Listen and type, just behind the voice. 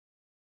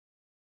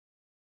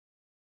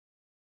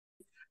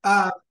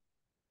Uh,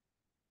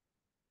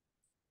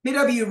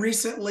 KW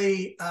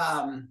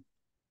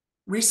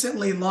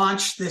recently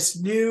launched this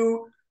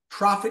new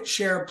profit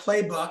share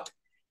playbook,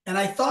 and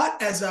I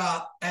thought as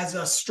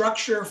a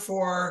structure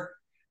for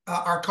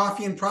our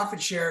coffee and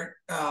profit share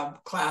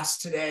class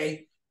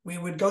today, we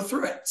would go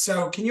through it.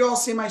 So, can you all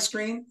see my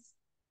screen?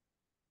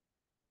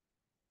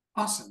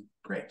 Awesome,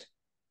 great.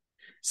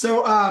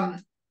 So, I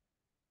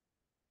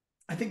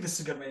think this is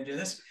a good way to do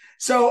this.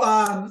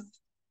 So,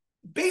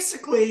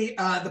 basically,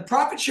 the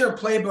profit share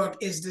playbook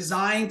is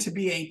designed to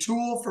be a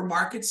tool for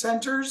market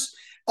centers,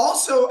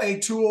 also a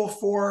tool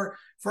for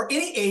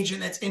any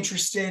agent that's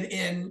interested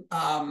in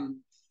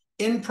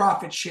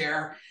profit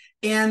share.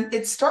 And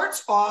it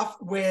starts off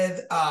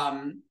with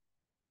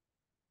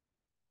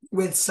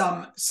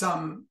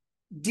some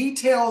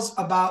details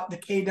about the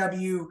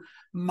KW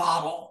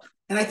model.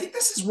 And I think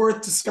this is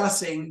worth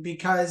discussing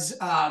because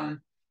part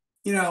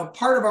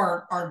of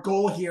our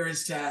goal here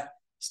is to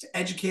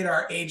educate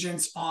our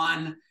agents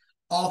on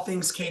all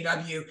things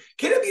KW.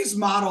 KW's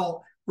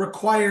model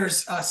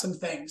requires some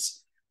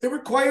things. It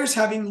requires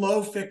having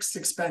low fixed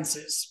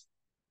expenses.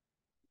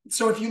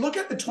 So if you look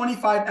at the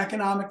 25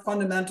 economic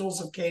fundamentals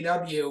of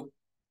KW,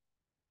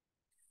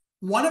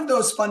 one of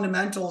those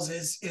fundamentals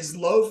is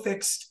low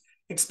fixed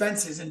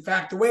expenses. In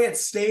fact, the way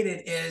it's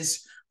stated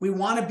is we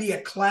want to be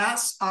a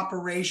class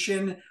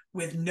operation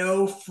with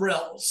no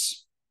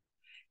frills.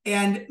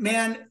 And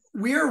man,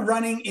 we're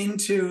running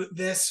into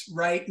this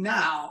right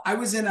now. I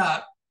was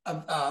at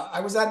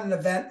an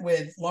event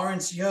with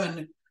Lawrence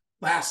Yun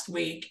last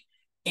week,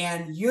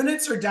 and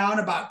units are down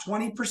about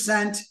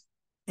 20%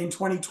 in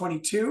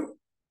 2022,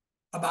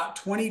 about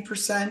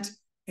 20%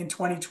 in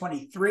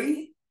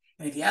 2023.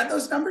 And if you add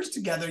those numbers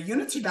together,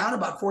 units are down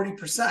about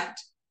 40%.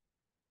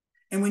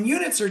 And when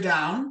units are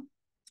down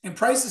and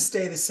prices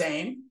stay the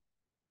same,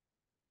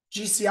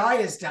 GCI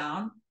is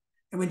down.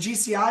 And when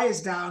GCI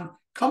is down,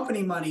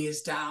 company money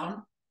is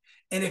down.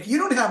 And if you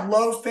don't have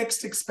low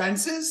fixed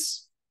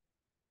expenses,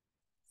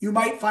 you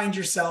might find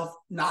yourself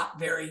not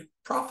very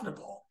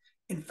profitable.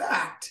 In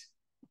fact,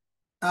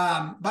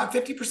 about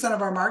 50%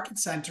 of our market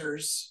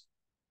centers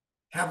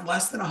have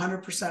less than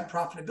 100%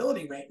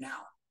 profitability right now.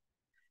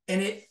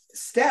 And it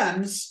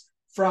stems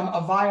from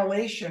a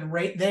violation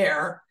right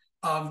there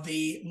of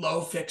the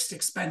low fixed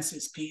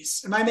expenses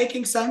piece. Am I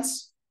making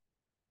sense?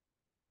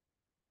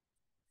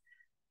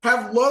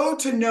 Have low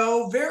to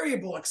no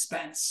variable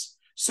expense.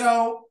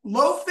 So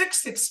low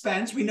fixed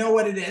expense, we know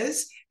what it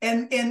is,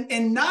 and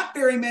not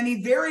very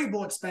many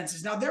variable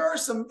expenses. Now, there are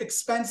some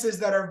expenses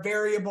that are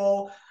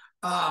variable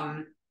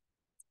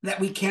that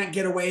we can't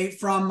get away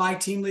from. My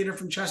team leader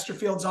from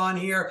Chesterfield's on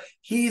here.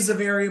 He's a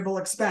variable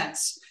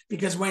expense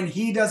because when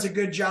he does a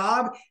good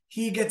job,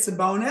 he gets a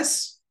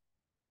bonus,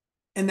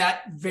 and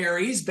that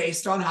varies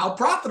based on how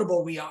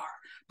profitable we are.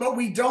 But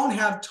we don't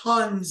have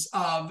tons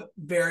of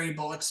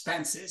variable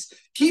expenses.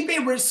 Keep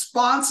a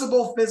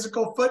responsible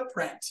physical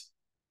footprint.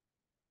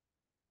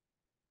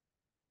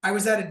 I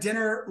was at a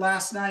dinner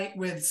last night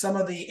with some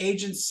of the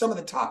agents, some of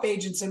the top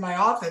agents in my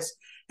office,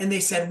 and they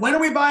said, "When are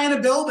we buying a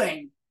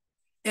building?"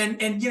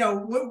 And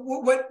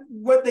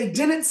what they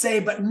didn't say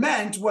but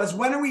meant was,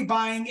 when are we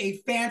buying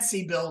a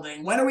fancy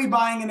building? When are we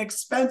buying an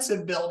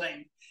expensive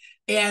building?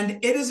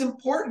 And it is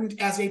important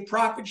as a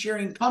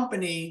profit-sharing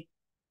company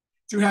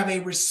to have a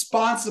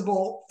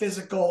responsible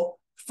physical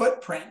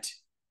footprint.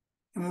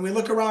 And when we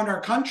look around our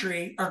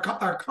country,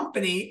 our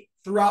company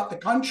throughout the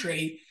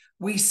country,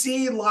 we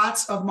see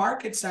lots of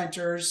market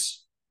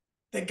centers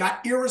that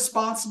got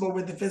irresponsible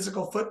with the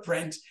physical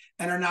footprint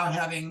and are now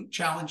having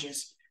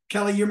challenges.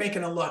 Kelly, you're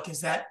making a look.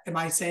 Am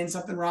I saying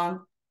something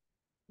wrong?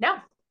 No,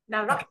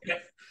 not at all. Okay.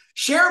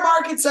 Share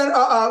market center.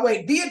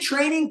 Be a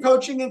training,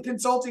 coaching, and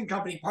consulting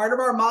company. Part of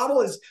our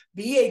model is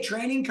be a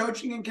training,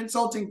 coaching, and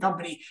consulting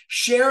company.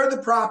 Share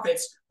the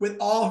profits with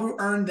all who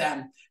earn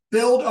them.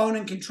 Build, own,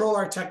 and control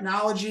our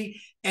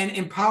technology, and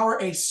empower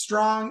a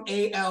strong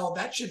AL.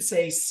 That should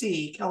say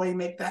C. Kelly,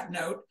 make that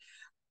note.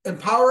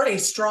 Empower a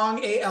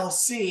strong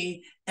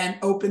ALC and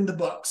open the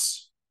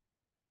books.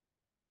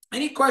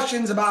 Any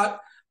questions about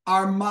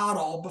our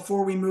model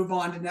before we move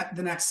on to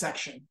the next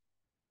section?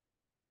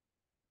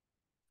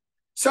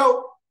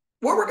 So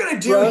what we're going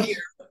to do Russ, here,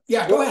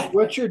 yeah, go ahead.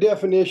 What's your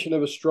definition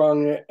of a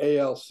strong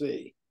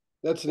ALC?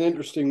 That's an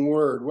interesting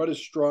word. What does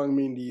strong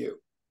mean to you?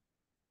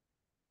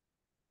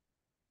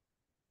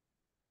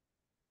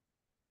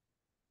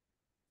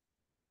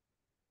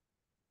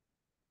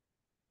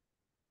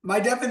 My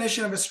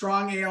definition of a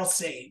strong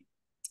ALC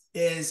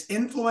is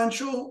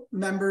influential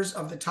members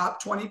of the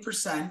top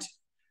 20%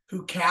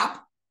 who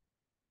cap,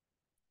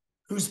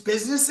 whose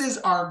businesses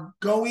are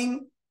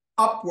going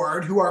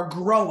upward, who are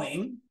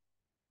growing.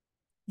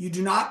 You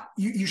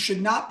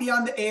should not be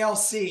on the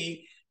ALC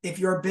if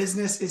your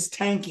business is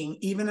tanking,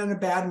 even in a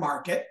bad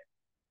market,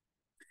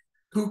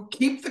 who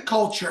keep the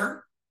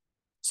culture.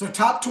 So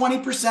top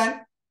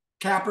 20%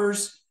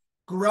 cappers,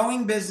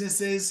 growing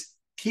businesses,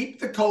 keep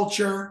the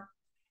culture,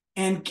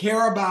 and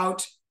care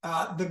about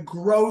the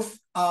growth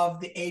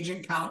of the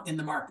agent count in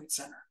the market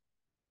center.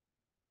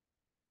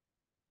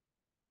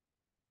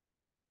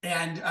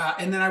 And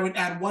then I would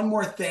add one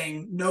more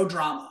thing: no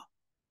drama.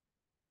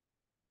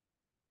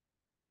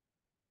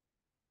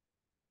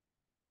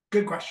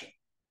 Good question.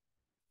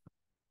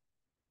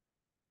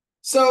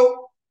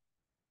 So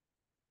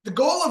the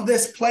goal of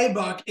this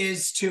playbook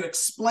is to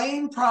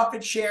explain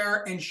profit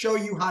share and show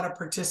you how to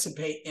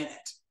participate in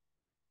it.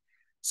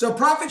 So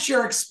profit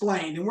share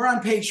explained, and we're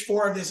on page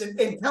 4 of this.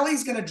 And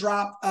Kelly's going to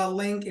drop a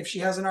link, if she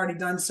hasn't already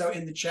done so,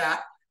 in the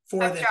chat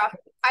for this.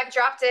 I've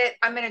dropped it.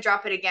 I'm going to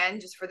drop it again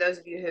just for those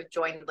of you who have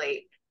joined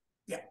late.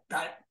 Yeah,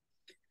 got it.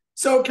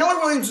 So Keller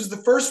Williams was the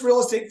first real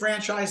estate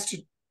franchise to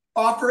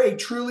offer a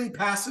truly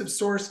passive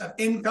source of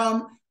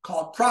income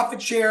called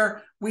profit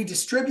share. We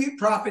distribute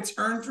profits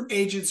earned from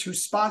agents who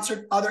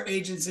sponsored other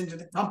agents into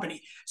the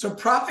company. So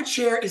profit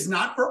share is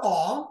not for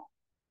all.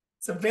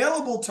 It's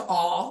available to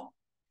all.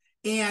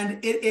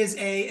 And it is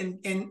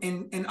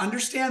and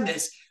understand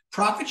this,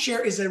 profit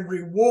share is a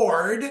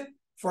reward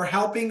for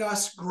helping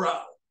us grow.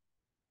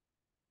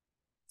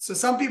 So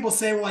some people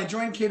say, well, I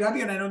joined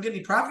KW and I don't get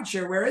any profit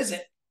share. Where is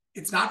it?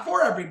 It's not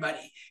for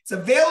everybody. It's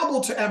available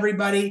to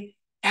everybody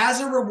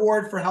as a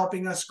reward for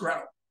helping us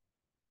grow.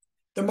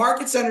 The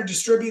Market Center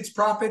distributes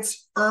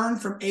profits earned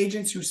from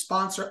agents who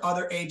sponsor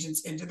other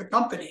agents into the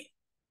company.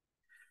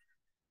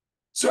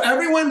 So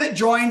everyone that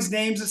joins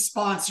names a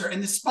sponsor,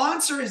 and the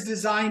sponsor is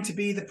designed to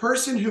be the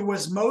person who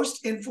was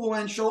most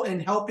influential in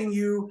helping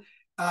you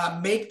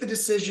make the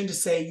decision to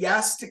say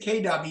yes to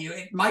KW.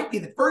 It might be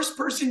the first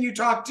person you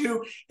talk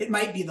to. It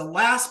might be the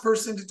last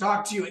person to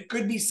talk to you. It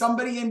could be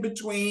somebody in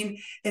between.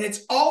 And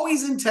it's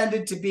always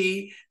intended to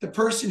be the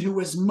person who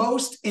was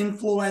most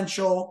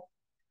influential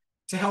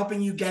to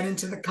helping you get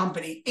into the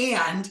company.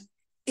 And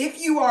if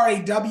you are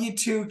a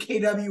W-2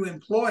 KW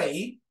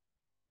employee,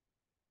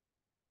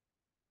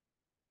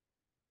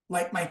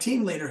 like my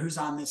team leader who's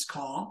on this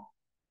call,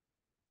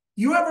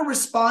 you have a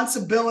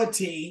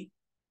responsibility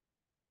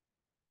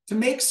to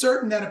make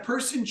certain that a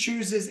person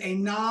chooses a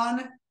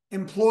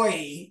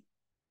non-employee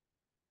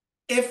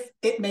if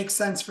it makes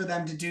sense for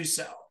them to do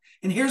so.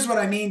 And here's what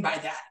I mean by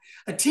that.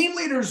 A team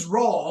leader's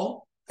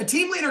role, a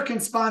team leader can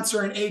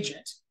sponsor an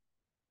agent,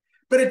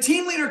 but a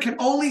team leader can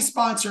only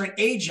sponsor an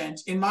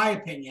agent, in my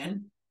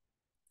opinion,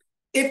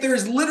 if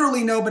there's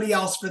literally nobody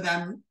else for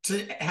them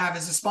to have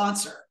as a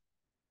sponsor.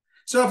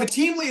 So if a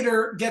team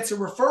leader gets a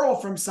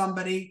referral from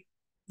somebody,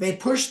 they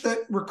push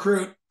the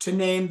recruit to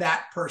name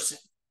that person.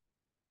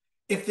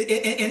 If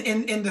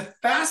the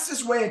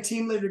fastest way a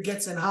team leader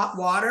gets in hot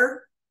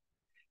water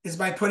is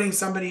by putting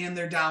somebody in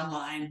their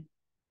downline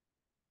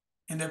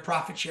in their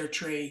profit share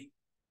tree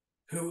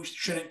who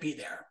shouldn't be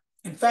there.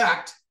 In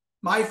fact,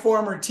 my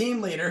former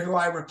team leader, who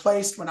I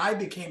replaced when I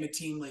became a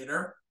team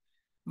leader,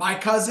 my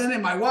cousin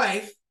and my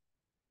wife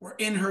were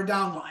in her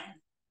downline.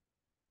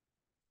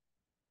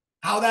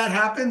 How that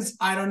happens,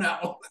 I don't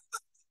know.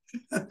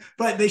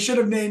 But they should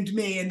have named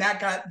me, and that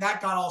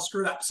got all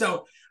screwed up.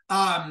 So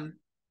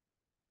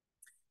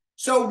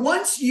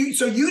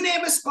you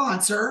name a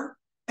sponsor,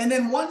 and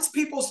then once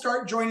people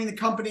start joining the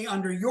company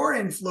under your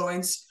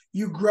influence,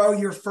 you grow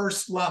your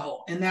first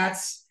level, and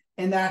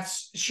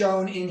that's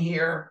shown in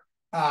here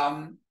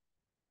on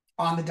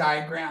the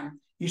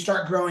diagram. You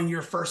start growing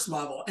your first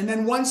level, and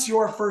then once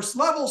your first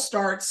level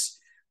starts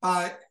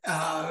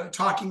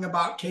talking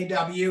about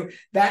KW,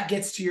 that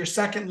gets to your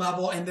second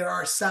level, and there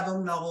are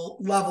 7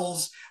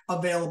 levels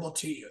available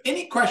to you.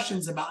 Any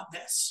questions about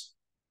this?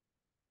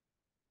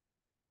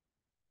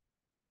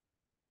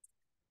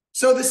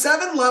 So the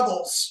 7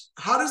 levels,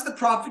 how does the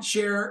profit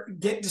share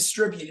get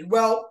distributed?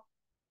 Well,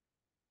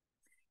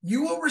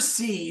 you will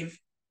receive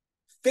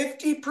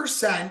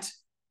 50%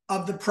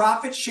 of the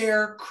profit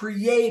share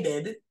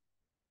created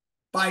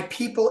by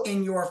people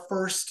in your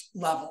first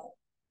level.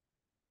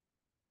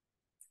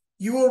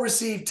 You will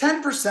receive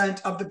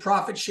 10% of the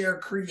profit share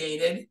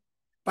created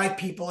by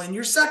people in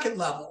your second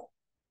level.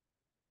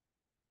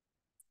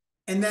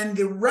 And then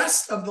the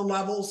rest of the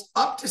levels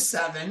up to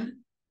 7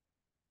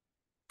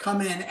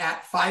 come in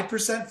at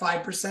 5%,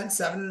 5%,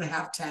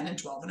 7.5%, 10%, and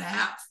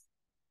 12.5%.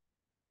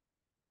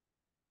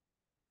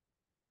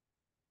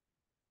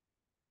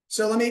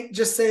 So let me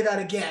just say that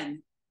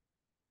again.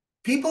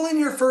 People in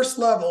your first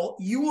level,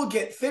 you will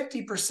get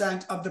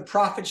 50% of the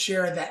profit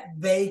share that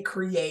they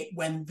create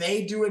when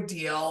they do a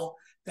deal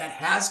that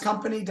has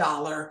company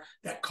dollar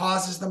that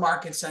causes the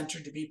Market Center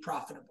to be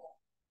profitable.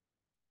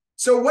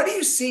 So what do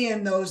you see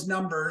in those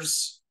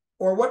numbers,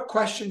 or what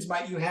questions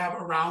might you have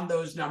around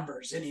those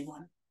numbers?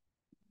 Anyone?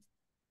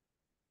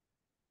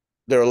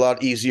 They're a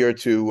lot easier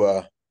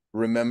to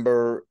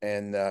remember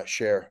and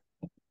share.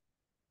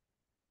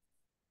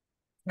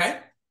 Okay.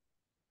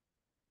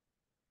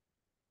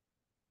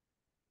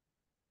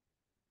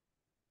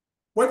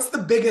 What's the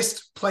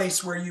biggest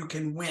place where you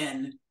can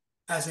win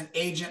as an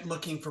agent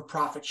looking for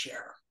profit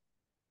share?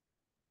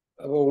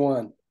 Level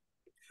 1.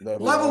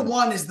 Level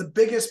one is the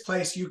biggest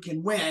place you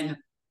can win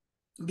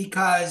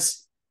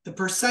because the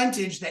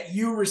percentage that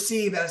you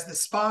receive as the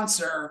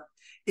sponsor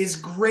is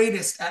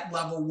greatest at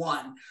level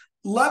 1.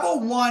 Level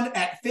 1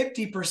 at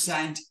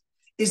 50%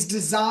 is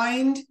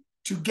designed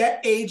to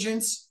get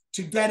agents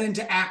to get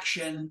into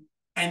action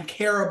and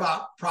care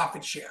about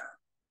profit share.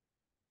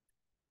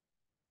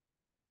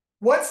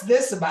 What's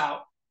this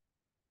about?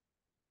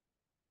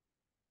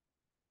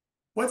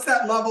 What's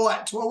that level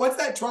at 12? What's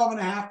that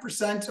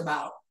 12.5%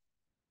 about?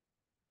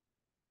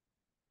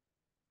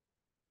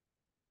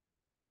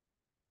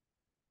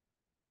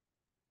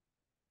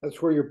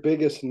 That's where your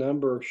biggest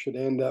number should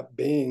end up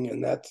being,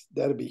 and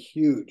that'd be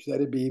huge.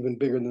 That'd be even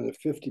bigger than the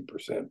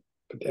 50%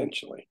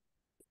 potentially.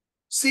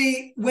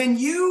 See, when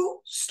you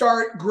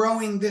start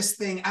growing this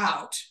thing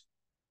out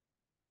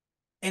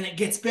and it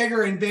gets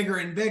bigger and bigger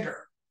and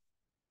bigger,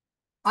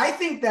 I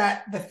think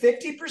that the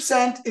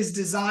 50% is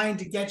designed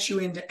to get you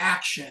into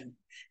action.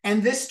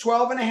 And this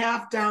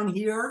 12.5 down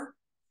here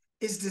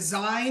is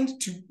designed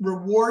to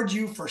reward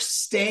you for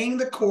staying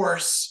the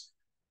course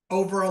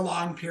over a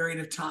long period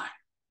of time.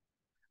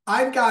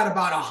 I've got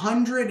about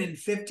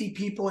 150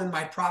 people in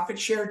my profit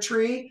share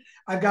tree.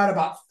 I've got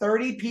about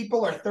 30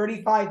 people or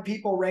 35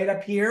 people right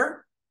up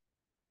here.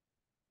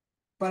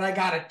 But I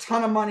got a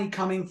ton of money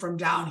coming from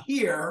down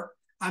here.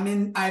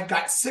 I've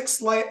got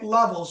 6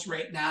 levels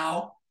right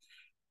now.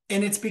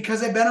 And it's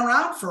because I've been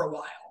around for a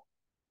while.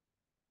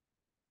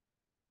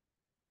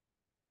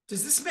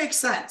 Does this make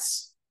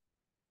sense?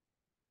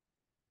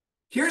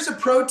 Here's a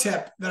pro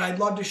tip that I'd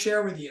love to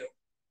share with you.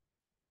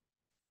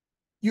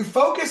 You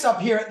focus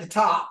up here at the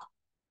top.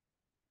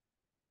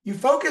 You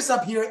focus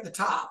up here at the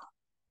top.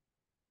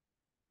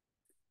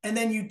 And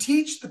then you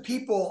teach the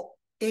people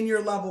in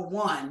your level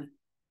 1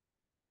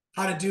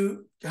 how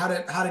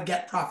to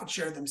get profit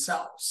share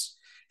themselves.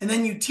 And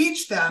then you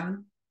teach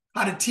them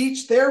how to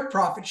teach their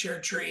profit share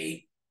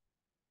tree,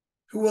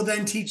 who will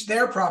then teach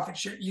their profit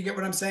share. You get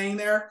what I'm saying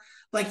there?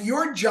 Like,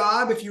 your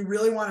job, if you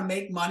really want to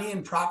make money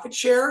in profit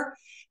share,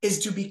 is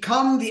to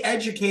become the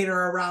educator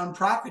around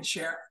profit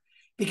share.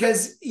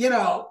 Because,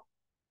 yeah,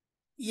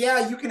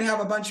 you can have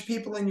a bunch of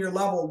people in your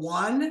level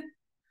 1,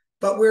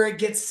 but where it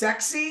gets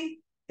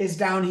sexy is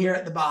down here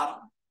at the bottom.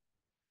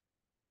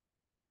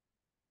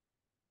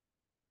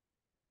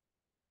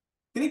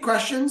 Any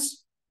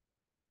questions?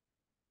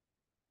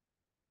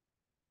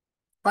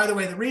 By the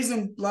way, the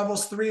reason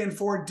levels 3 and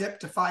 4 dip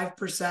to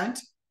 5%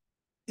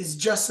 is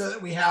just so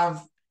that we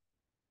have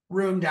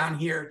room down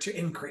here to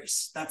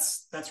increase.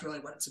 That's really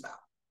what it's about.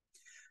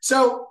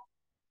 So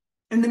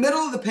in the middle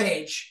of the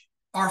page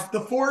are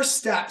the 4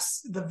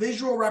 steps, the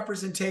visual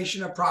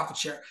representation of profit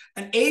share.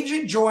 An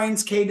agent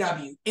joins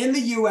KW in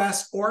the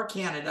US or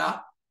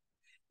Canada,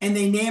 and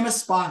they name a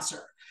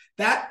sponsor.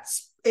 That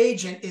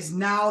agent is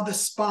now the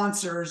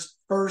sponsor's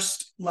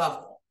first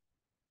level.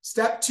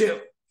 Step 2,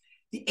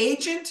 the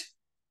agent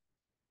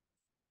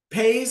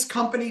pays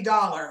company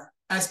dollar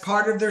as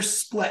part of their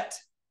split.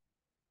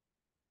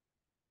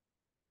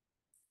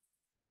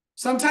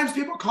 Sometimes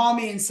people call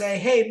me and say,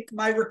 hey,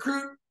 my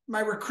recruit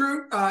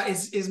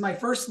is my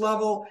first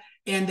level,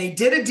 and they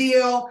did a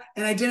deal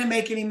and I didn't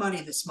make any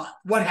money this month.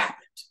 What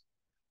happened?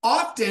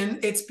 Often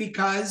it's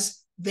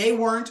because they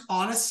weren't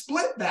on a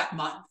split that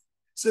month.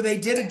 So they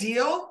did a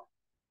deal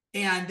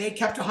and they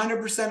kept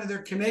 100% of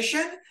their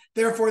commission.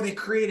 Therefore, they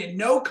created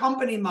no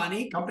company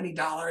money, company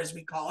dollar as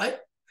we call it.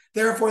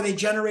 Therefore, they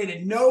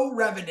generated no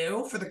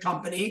revenue for the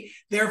company.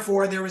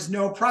 Therefore, there was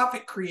no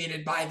profit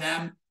created by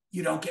them.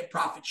 You don't get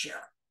profit share.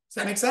 Does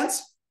that make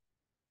sense?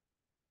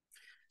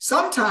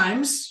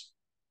 Sometimes,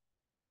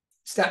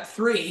 step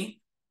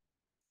 3,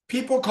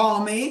 people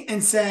call me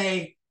and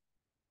say,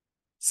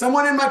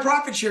 someone in my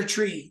profit share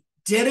tree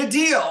did a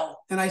deal.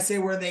 And I say,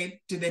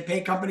 did they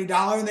pay company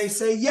dollar? And they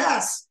say,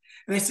 yes.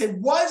 And I say,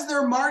 was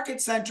their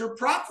market center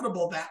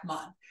profitable that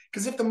month?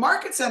 Because if the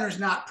market center is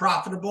not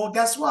profitable,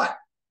 guess what?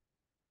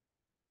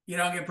 You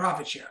don't get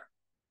profit share.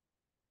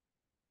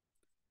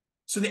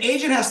 So the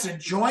agent has to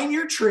join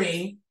your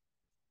tree,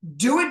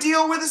 do a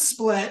deal with a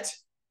split,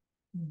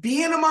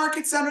 be in a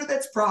market center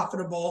that's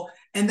profitable,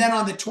 and then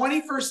on the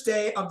 21st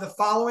day of the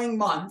following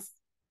month,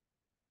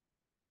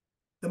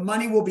 the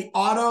money will be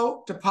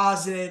auto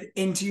deposited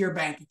into your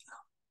bank account.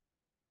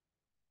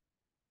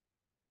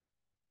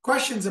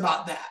 Questions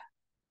about that?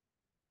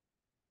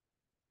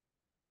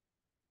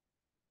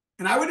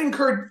 And I would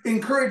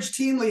encourage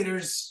team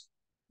leaders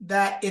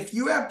that if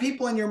you have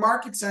people in your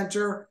market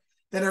center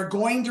that are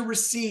going to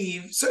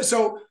receive,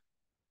 so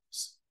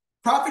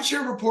profit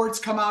share reports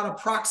come out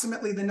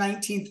approximately the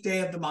 19th day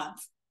of the month.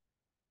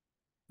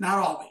 Not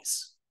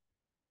always.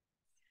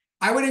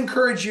 I would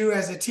encourage you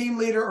as a team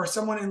leader or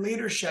someone in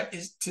leadership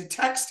is to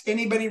text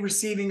anybody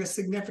receiving a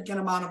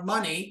significant amount of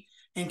money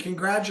and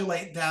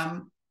congratulate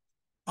them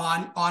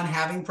on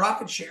having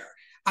profit share.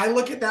 I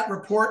look at that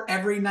report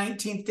every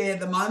 19th day of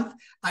the month.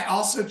 I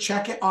also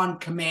check it on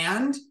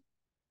command.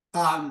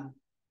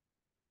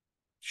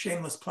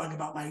 Shameless plug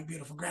about my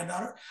beautiful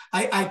granddaughter.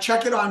 I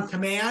check it on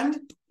command,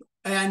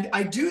 and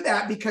I do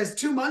that because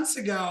 2 months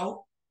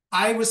ago,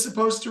 I was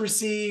supposed to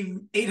receive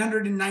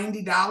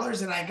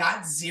 $890 and I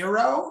got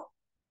 0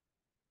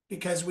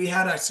 because we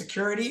had a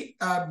security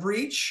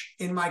breach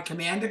in my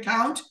command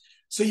account.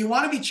 So you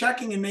want to be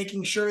checking and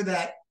making sure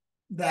that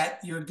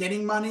you're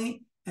getting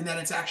money and that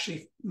it's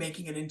actually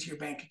making it into your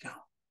bank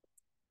account.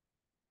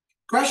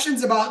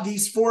 Questions about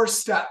these 4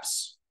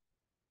 steps?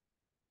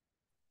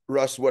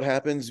 Russ, what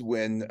happens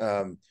when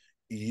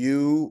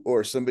you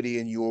or somebody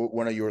in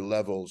one of your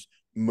levels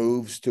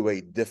moves to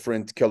a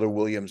different Keller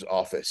Williams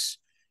office?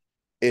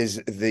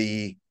 Is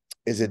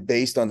it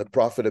based on the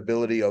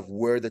profitability of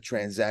where the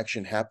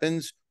transaction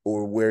happens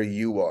or where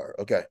you are?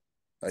 Okay,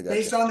 I got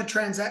Based you. on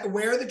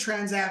where the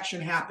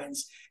transaction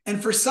happens.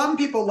 And for some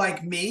people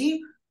like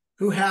me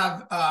who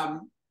have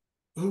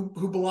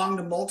who belong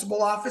to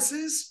multiple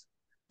offices,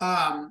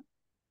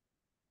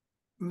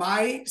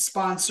 my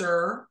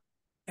sponsor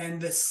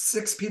and the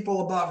 6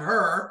 people above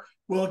her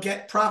will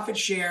get profit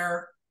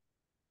share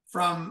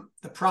from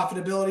the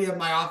profitability of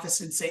my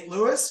office in St.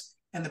 Louis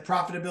and the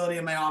profitability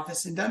of my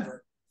office in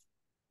Denver.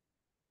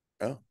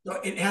 Oh, so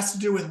it has to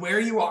do with where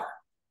you are.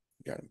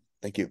 got it.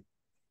 Thank you.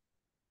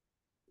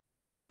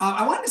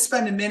 I wanted to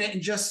spend a minute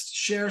and just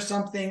share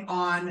something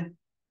on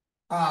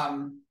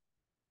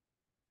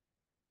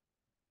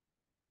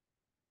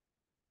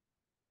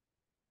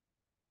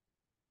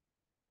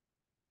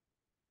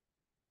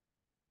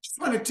just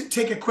wanted to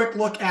take a quick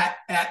look at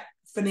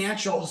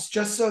financials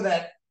just so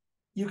that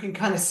you can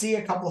kind of see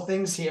a couple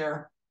things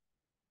here.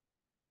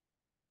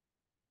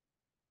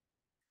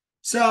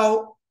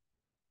 So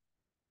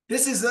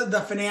this is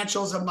the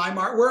financials of my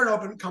market. We're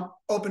an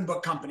open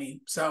book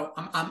company, so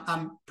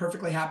I'm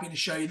perfectly happy to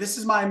show you. This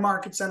is my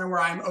market center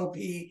where I'm OP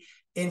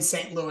in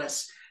St.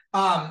 Louis.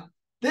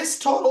 This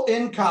total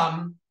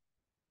income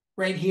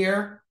right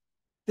here,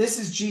 this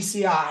is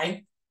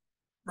GCI,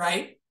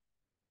 right?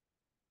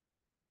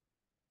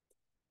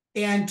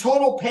 And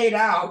total paid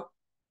out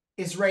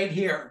is right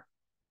here.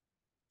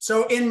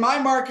 So in my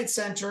market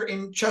center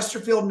in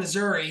Chesterfield,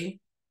 Missouri,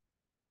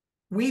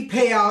 we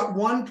pay out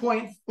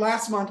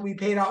last month we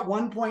paid out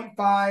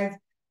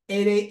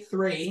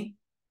 1.5883.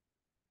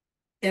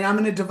 And I'm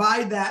going to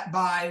divide that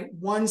by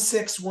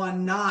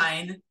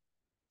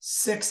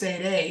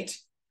 1619688.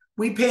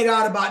 We paid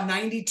out about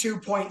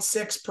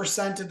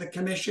 92.6% of the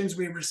commissions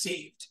we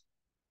received.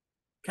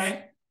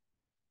 Okay.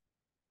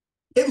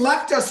 It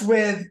left us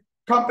with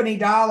company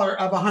dollar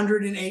of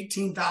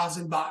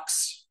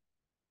 $118,000.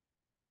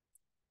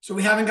 So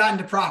we haven't gotten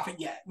to profit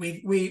yet.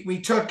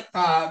 We took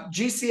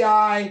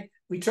GCI,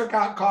 we took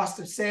out cost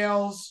of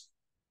sales,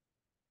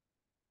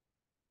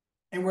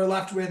 and we're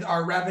left with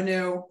our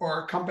revenue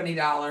or company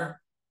dollar.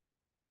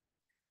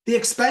 The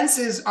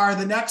expenses are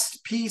the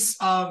next piece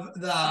of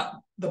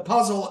the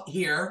puzzle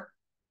here.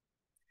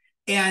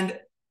 And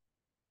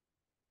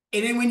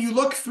then when you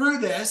look through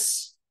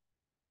this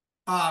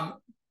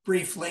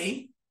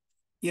briefly,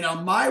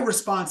 my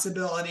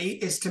responsibility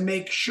is to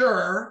make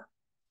sure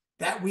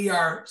that we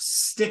are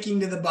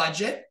sticking to the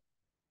budget.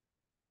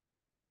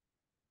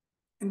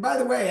 And by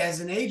the way,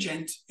 as an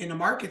agent in a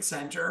market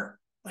center,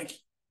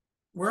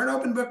 we're an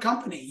open book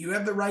company. You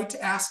have the right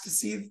to ask to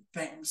see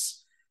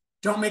things.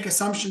 Don't make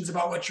assumptions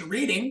about what you're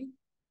reading,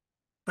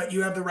 but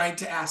you have the right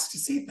to ask to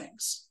see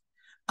things.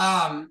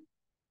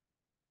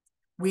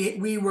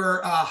 We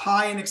were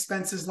high in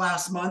expenses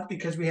last month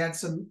because we had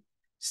some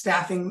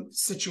staffing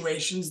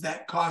situations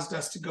that caused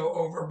us to go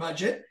over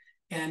budget,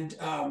 and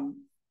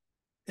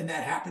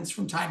that happens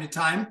from time to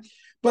time.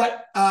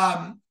 But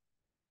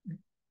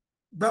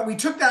we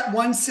took that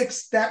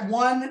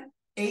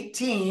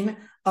 118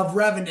 of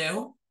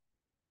revenue,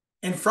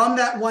 and from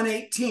that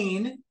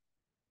 118,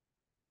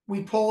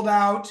 we pulled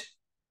out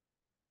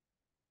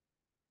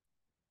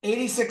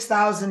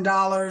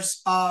 $86,000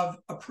 of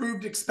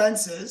approved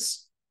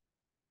expenses.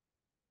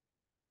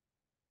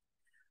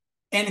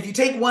 And if you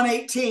take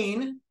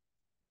 118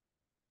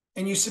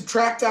 and you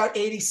subtract out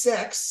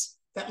 86,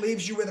 that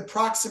leaves you with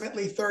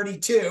approximately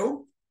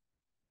 32.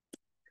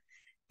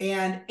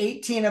 And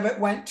 18 of it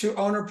went to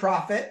owner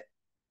profit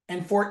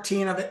and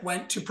 14 of it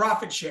went to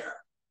profit share.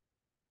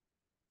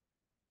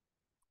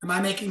 Am I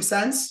making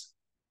sense?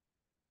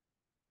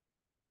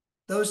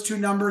 Those two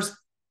numbers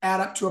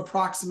add up to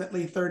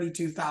approximately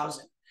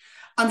 32,000.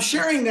 I'm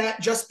sharing that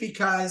just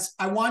because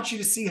I want you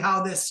to see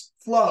how this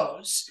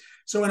flows.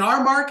 So in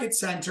our market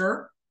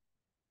center,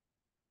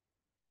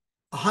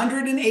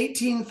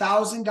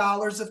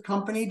 $118,000 of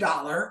company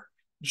dollar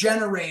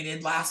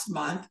generated last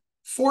month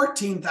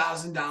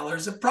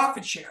 $14,000 of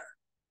profit share.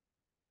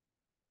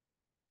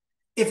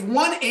 If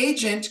one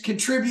agent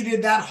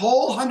contributed that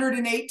whole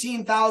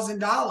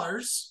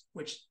 $118,000,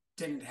 which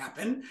didn't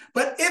happen,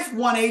 but if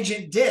one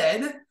agent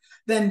did,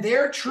 then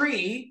their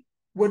tree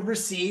would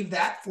receive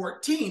that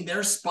 14.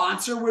 Their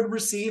sponsor would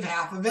receive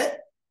half of it.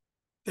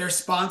 Their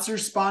sponsor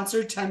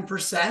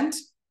 10%.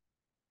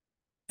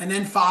 And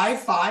then 5,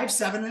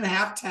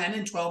 7.5, 10,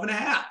 and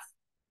 12.5.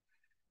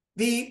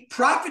 The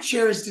profit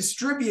share is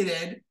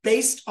distributed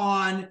based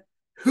on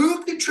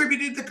who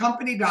contributed the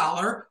company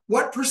dollar,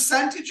 what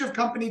percentage of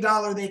company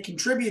dollar they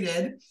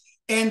contributed,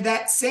 and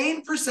that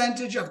same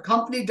percentage of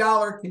company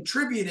dollar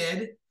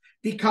contributed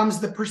becomes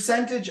the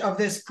percentage of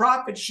this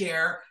profit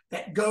share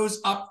that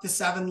goes up the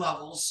 7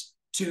 levels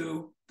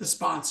to the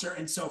sponsor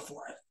and so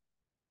forth.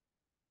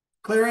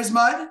 Clear as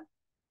mud?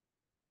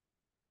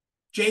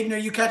 Jaden, are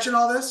you catching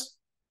all this?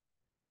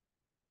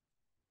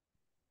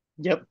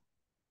 Yep.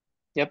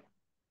 Yep.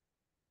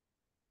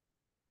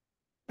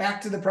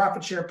 Back to the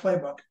profit share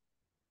playbook.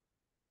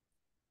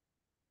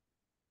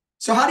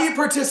 So how do you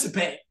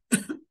participate?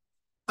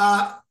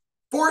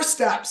 4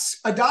 steps: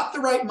 adopt the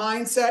right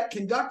mindset,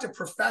 conduct a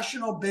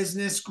professional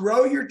business,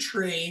 grow your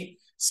tree,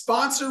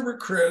 sponsor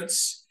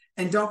recruits,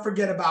 and don't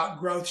forget about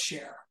growth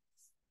share.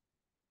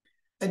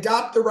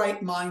 Adopt the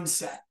right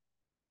mindset.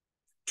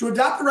 To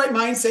adopt the right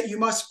mindset, you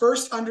must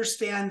first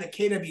understand the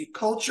KW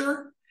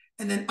culture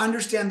and then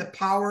understand the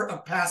power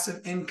of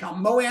passive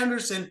income. Mo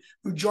Anderson,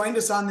 who joined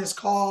us on this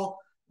call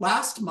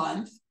last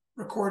month,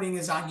 recording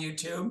is on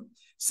YouTube,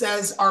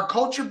 says our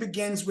culture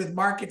begins with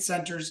market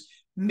centers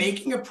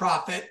making a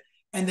profit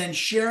and then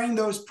sharing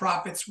those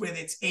profits with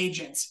its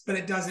agents, but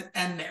it doesn't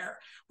end there.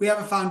 We have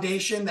a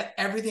foundation that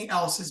everything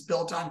else is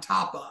built on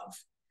top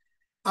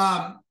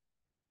of.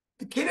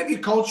 The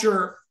KW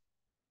culture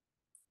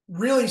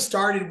really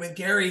started with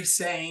Gary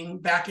saying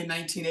back in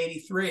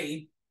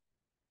 1983,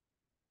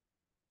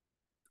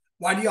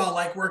 why do y'all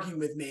like working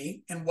with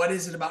me? And what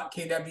is it about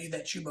KW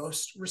that you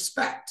most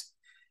respect?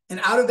 And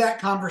out of that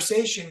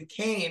conversation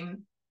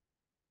came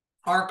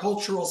our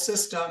cultural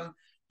system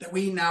that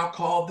we now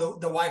call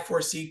the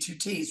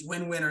Y4C2Ts: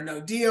 win, win, or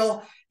no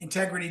deal,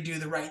 integrity, do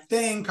the right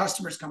thing,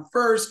 customers come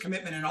first,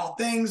 commitment in all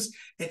things,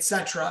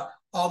 etc.,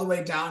 all the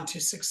way down to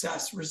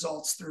success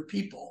results through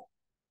people.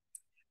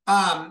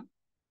 To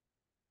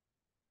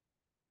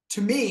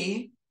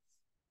me,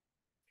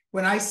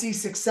 when I see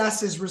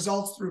success as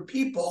results through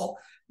people,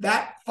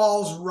 that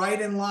falls right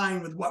in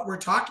line with what we're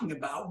talking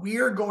about. We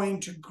are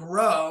going to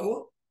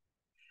grow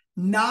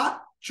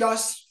not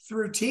just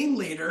through team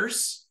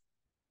leaders,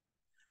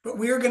 but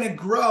we are going to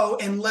grow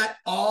and let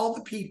all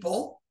the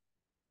people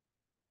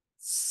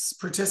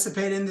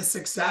participate in the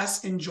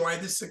success, enjoy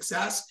the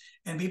success,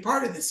 and be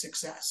part of the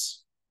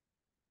success.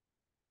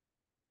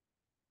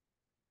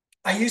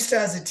 I used to,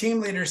 as a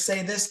team leader,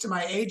 say this to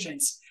my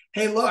agents: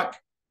 hey, look,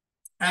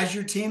 as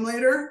your team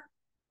leader,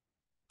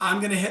 I'm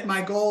going to hit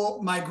my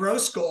goal, my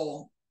gross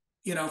goal,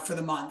 for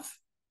the month.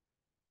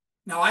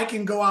 Now I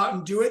can go out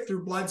and do it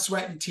through blood,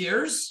 sweat, and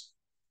tears,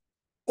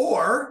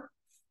 or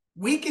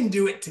we can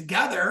do it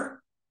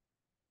together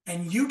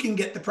and you can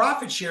get the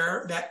profit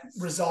share that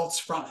results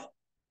from it.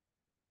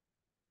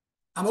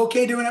 I'm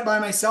okay doing it by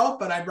myself,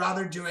 but I'd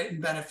rather do it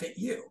and benefit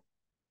you.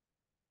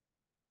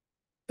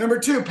 Number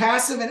 2,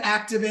 passive and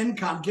active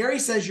income. Gary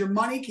says your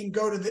money can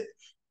go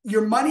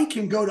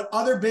to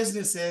other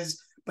businesses,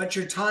 but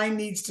your time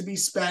needs to be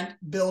spent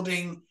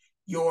building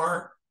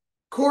your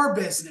core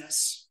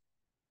business.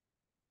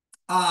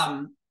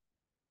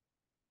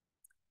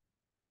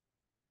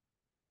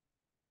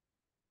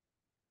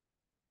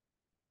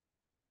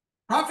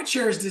 Profit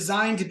share is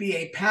designed to be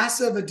a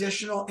passive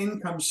additional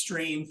income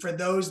stream for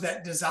those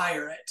that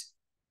desire it.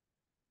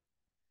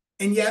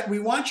 And yet we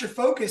want your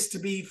focus to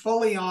be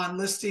fully on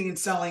listing and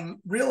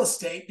selling real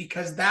estate,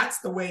 because that's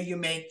the way you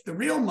make the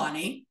real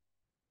money.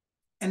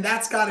 And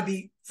that's got to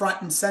be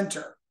front and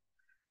center.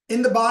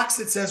 In the box,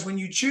 it says, when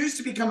you choose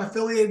to become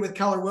affiliated with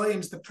Keller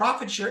Williams, the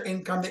profit share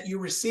income that you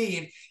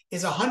receive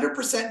is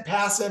 100%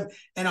 passive,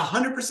 and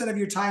 100% of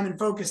your time and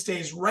focus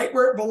stays right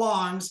where it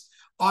belongs,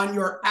 on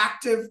your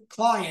active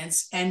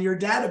clients and your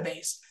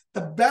database.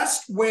 The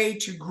best way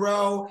to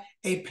grow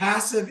a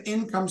passive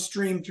income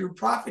stream through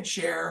profit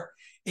share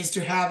is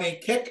to have a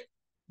kick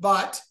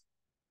butt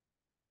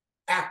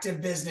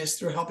active business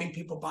through helping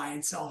people buy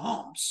and sell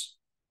homes.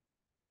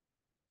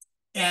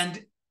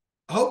 And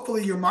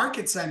hopefully your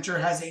market center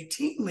has a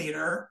team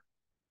leader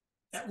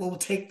that will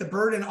take the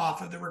burden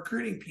off of the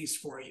recruiting piece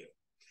for you.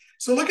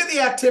 So look at the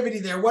activity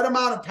there. What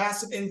amount of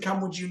passive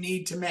income would you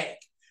need to make?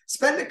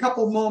 Spend a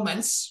couple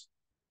moments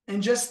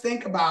and just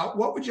think about,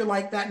 what would you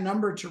like that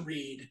number to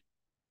read?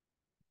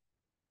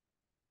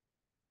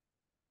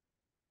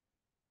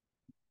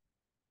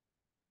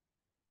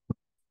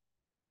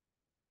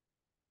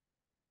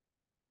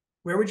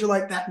 Where would you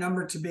like that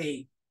number to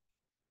be?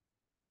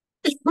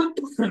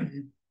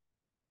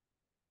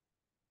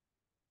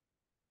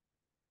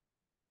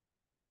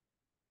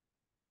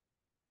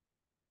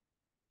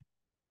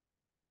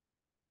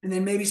 And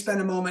then maybe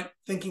spend a moment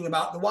thinking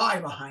about the why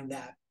behind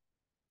that.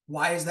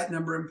 Why is that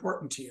number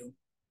important to you?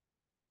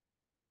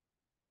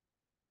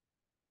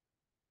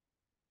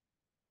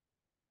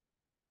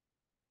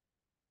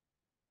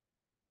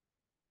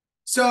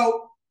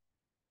 So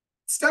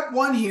step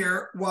 1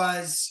 here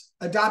was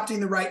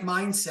adopting the right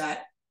mindset.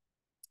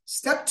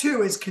 Step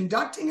 2 is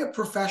conducting a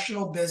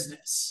professional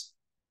business.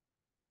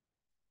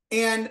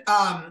 And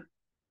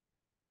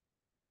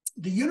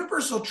the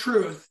universal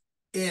truth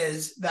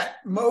is that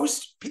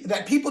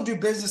people do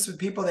business with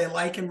people they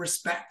like and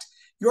respect.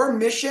 Your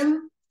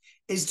mission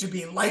is to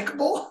be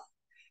likable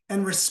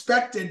and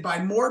respected by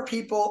more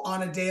people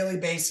on a daily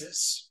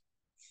basis.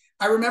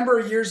 I remember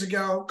years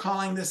ago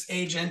calling this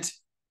agent,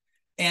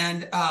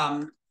 and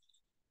I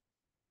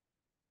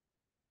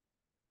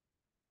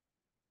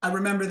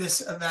remember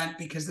this event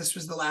because this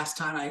was the last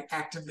time I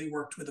actively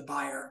worked with a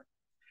buyer.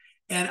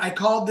 And I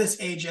called this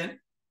agent,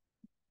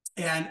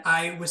 and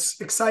I was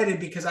excited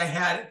because I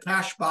had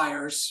cash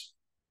buyers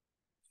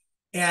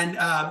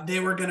And they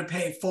were going to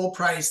pay full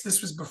price.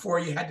 This was before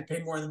you had to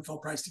pay more than full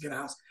price to get a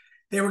house.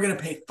 They were going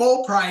to pay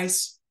full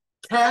price,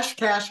 cash,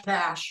 cash,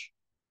 cash.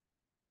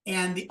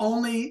 And the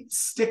only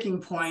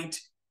sticking point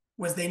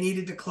was they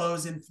needed to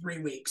close in 3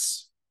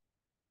 weeks.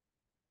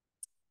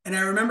 And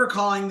I remember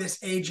calling this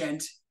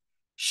agent.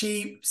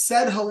 She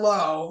said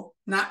hello,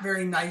 not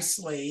very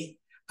nicely.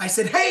 I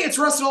said, hey, it's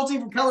Russ Nolte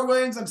from Keller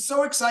Williams. I'm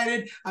so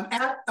excited. I'm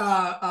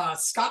at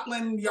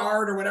Scotland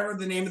Yard or whatever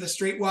the name of the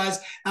street was.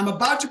 I'm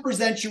about to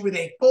present you with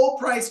a full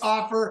price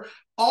offer,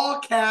 all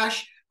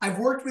cash. I've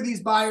worked with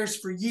these buyers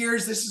for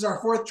years. This is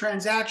our 4th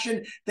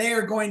transaction. They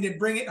are going to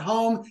bring it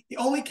home. The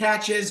only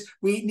catch is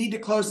we need to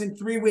close in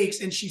 3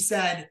 weeks. And she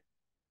said,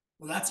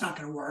 well, that's not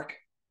going to work.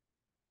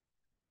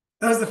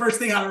 That was the first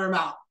thing out of her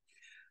mouth.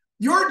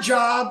 Your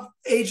job,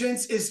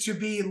 agents, is to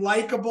be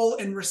likable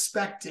and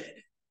respected.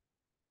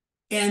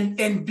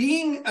 And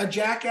being a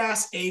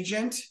jackass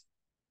agent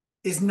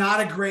is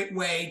not a great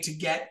way to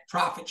get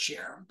profit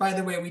share. By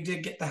the way, we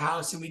did get the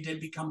house and we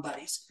did become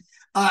buddies.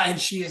 And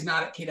she is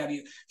not at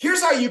KW.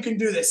 Here's how you can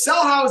do this.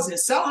 Sell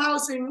houses.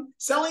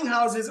 Selling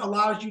houses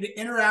allows you to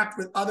interact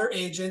with other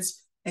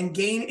agents and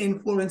gain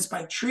influence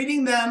by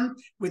treating them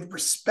with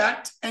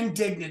respect and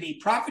dignity.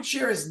 Profit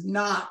share is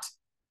not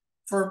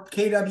for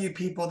KW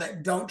people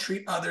that don't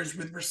treat others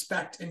with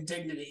respect and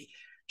dignity.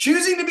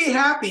 Choosing to be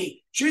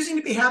happy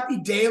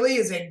daily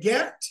is a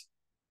gift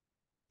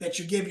that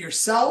you give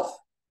yourself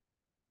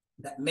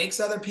that makes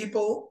other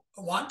people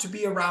want to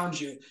be around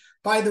you.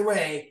 By the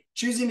way,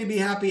 choosing to be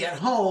happy at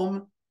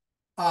home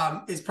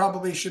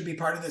should be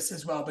part of this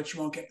as well, but you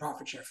won't get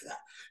profit share for that.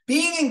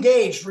 Being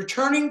engaged,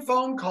 returning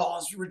phone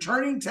calls,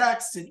 returning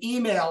texts and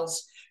emails,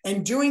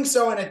 and doing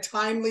so in a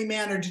timely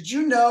manner. Did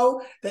you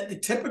know that the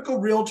typical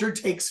realtor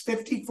takes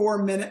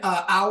 54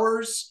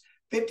 hours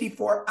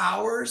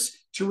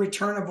to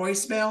return a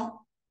voicemail?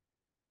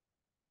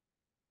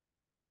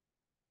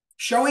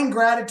 Showing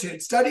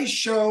gratitude. Studies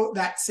show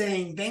that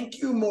saying thank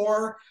you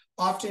more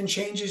often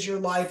changes your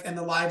life and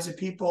the lives of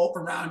people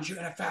around you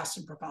in a fast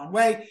and profound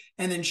way.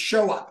 And then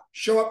show up.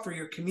 Show up for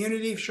your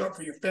community, show up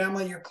for your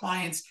family, your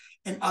clients,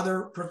 and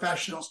other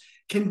professionals.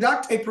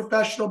 Conduct a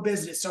professional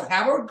business. So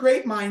have a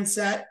great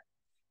mindset.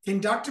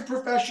 Conduct a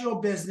professional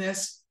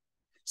business.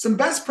 Some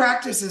best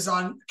practices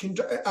on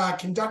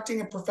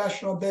conducting a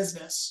professional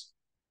business.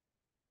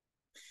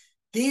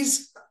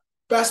 These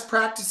best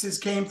practices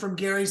came from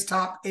Gary's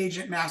Top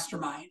Agent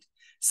Mastermind.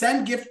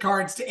 Send gift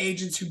cards to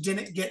agents who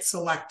didn't get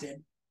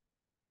selected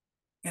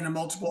in a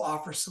multiple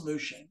offer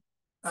situation.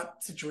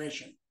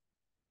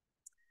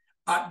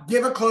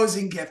 Give a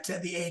closing gift to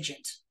the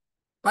agent.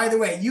 By the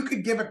way, you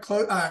could give a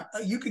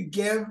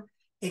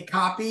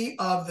copy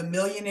of the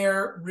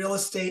Millionaire Real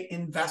Estate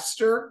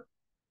Investor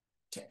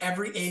to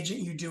every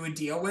agent you do a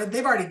deal with.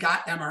 They've already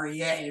got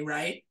MREA,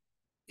 right?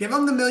 Give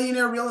them the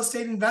Millionaire Real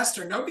Estate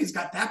Investor. Nobody's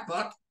got that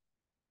book.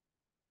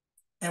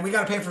 And we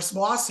got to pay for some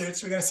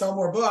lawsuits. We got to sell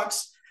more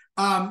books.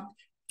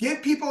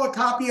 Give people a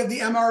copy of the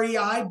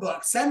MREI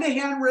book. Send a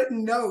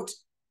handwritten note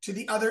to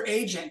the other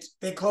agent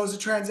they close a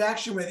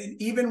transaction with,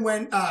 even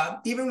when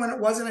it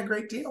wasn't a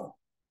great deal.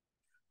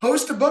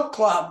 Host a book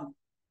club.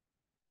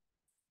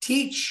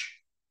 Teach.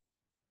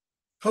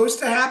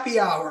 Host a happy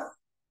hour.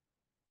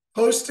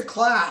 Host a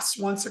class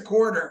once a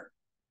quarter.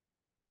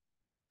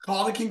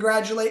 Call to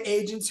congratulate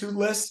agents who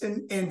list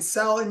and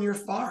sell in your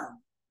farm.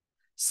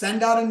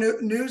 Send out a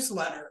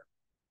newsletter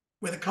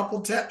with a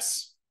couple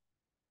tips.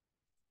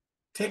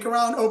 Take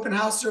around open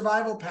house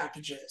survival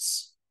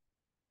packages.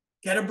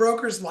 Get a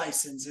broker's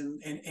license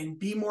and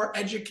be more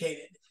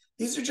educated.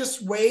 These are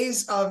just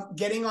ways of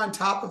getting on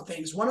top of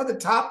things. One of the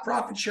top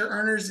profit share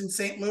earners in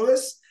St.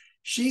 Louis,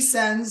 she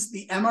sends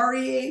the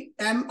MREI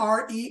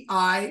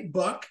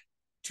book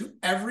to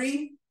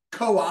every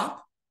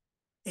co-op.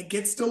 It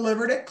gets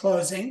delivered at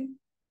closing.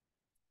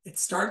 It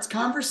starts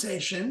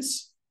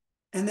conversations,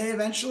 and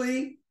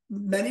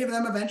many of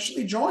them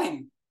eventually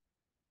join.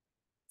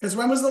 Because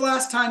when was the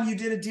last time you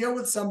did a deal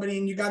with somebody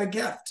and you got a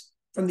gift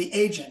from the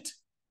agent?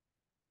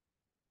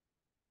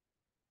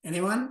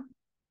 Anyone?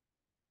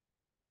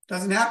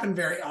 Doesn't happen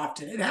very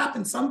often. It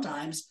happens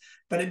sometimes,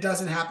 but it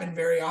doesn't happen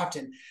very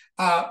often.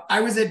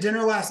 I was at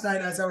dinner last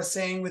night, as I was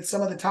saying, with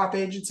some of the top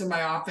agents in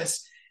my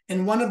office,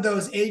 and one of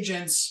those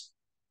agents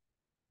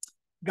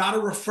got a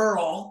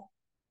referral.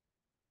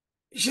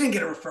 She didn't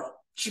get a referral.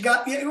 She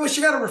got a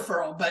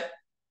referral, but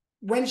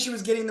when she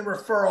was getting the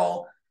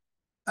referral,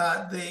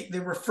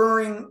 the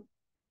referring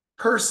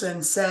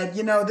person said,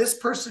 this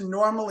person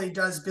normally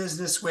does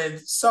business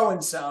with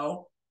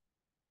so-and-so,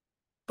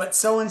 but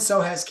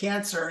so-and-so has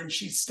cancer and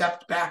she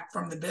stepped back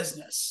from the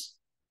business.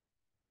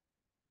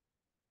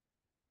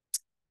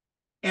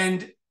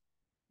 And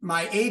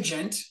my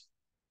agent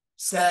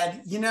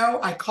said,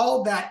 I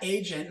called that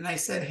agent and I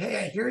said, hey,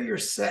 I hear you're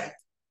sick.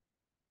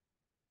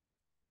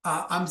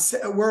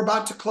 We're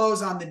about to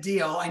close on the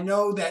deal. I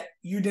know that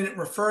you didn't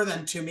refer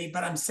them to me,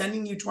 but I'm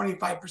sending you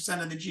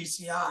 25% of the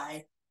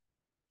GCI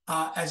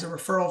as a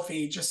referral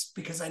fee, just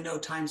because I know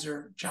times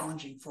are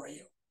challenging for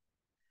you.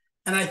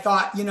 And I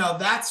thought,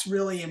 that's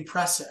really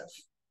impressive.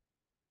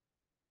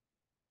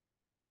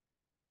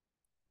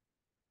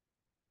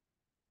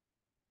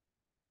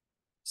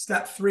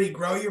 Step 3,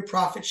 grow your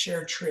profit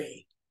share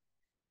tree.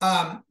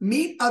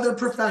 Meet other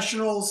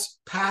professionals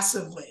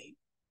passively.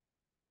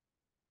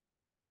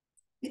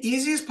 The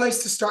easiest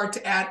place to start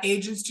to add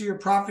agents to your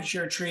profit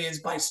share tree is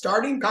by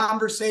starting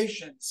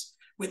conversations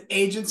with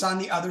agents on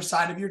the other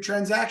side of your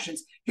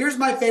transactions. Here's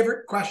my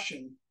favorite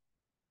question.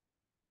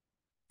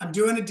 I'm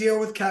doing a deal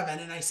with Kevin,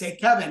 and I say,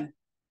 Kevin,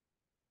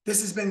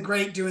 this has been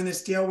great doing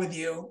this deal with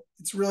you.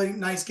 It's really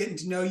nice getting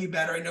to know you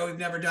better. I know we've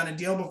never done a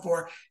deal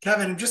before.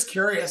 Kevin, I'm just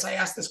curious. I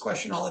ask this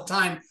question all the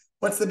time.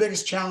 What's the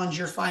biggest challenge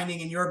you're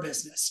finding in your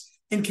business?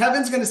 And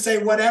Kevin's going to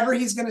say whatever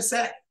he's going to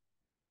say.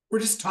 We're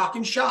just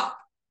talking shop.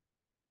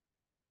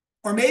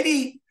 Or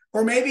maybe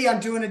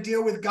I'm doing a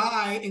deal with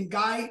Guy, and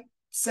Guy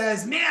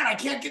says, man, I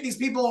can't get these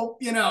people,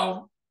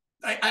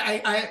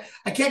 I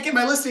can't get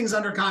my listings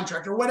under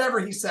contract, or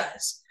whatever he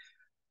says.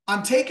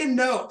 I'm taking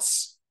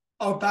notes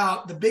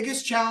about the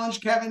biggest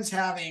challenge Kevin's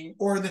having,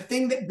 or the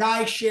thing that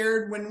Guy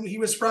shared when he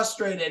was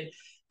frustrated.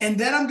 And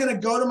then I'm going to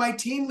go to my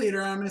team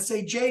leader and I'm going to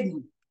say,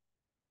 Jaden,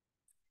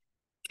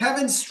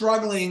 Kevin's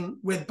struggling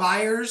with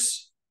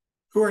buyers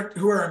who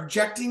are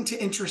objecting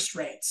to interest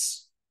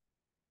rates.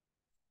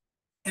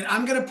 And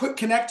I'm going to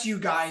connect you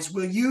guys.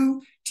 Will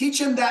you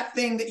teach him that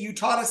thing that you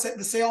taught us at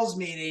the sales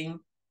meeting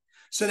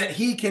so that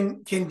he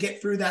can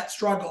get through that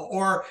struggle?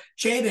 Or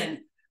Jaden,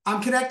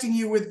 I'm connecting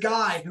you with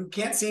Guy who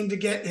can't seem to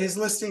get his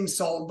listings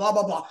sold, blah,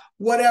 blah, blah,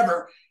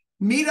 whatever.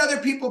 Meet other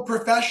people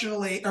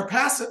professionally, or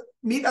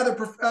meet other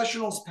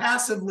professionals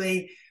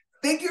passively.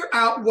 Figure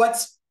out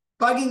what's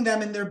bugging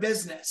them in their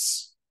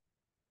business.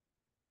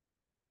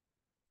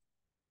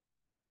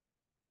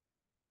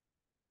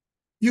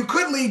 You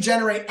could lead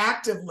generate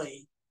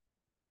actively.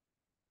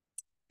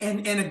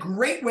 And a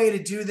great way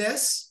to do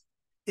this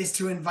is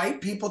to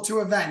invite people to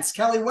events.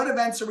 Kelly, what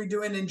events are we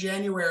doing in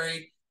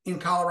January in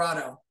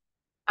Colorado?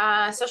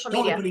 Social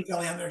Don't media. putting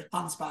Kelly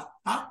on the spot.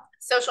 Huh?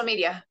 Social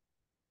media.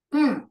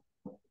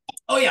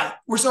 Oh yeah,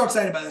 we're so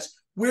excited about this.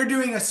 We're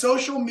doing a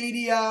social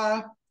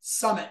media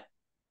summit.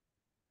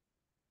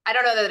 I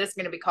don't know that it's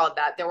going to be called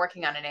that. They're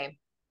working on a name.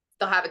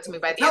 They'll have it to me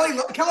by the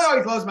end. Kelly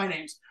always loves my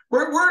names.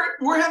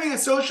 We're having a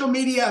social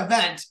media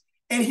event,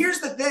 and here's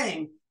the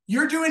thing: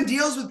 you're doing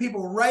deals with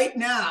people right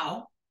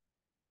now.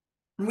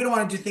 And we don't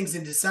want to do things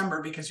in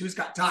December because who's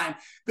got time?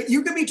 But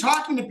you could be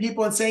talking to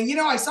people and saying,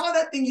 I saw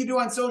that thing you do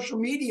on social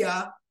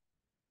media,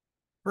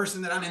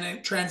 person that I'm in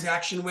a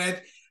transaction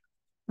with.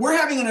 We're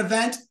having an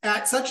event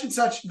at such and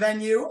such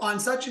venue on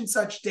such and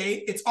such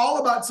date. It's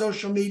all about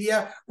social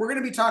media. We're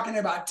going to be talking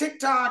about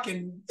TikTok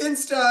and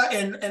Insta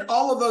and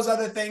all of those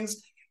other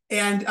things.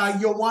 And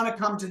you'll want to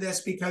come to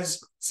this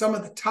because some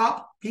of the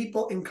top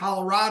people in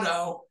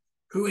Colorado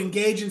who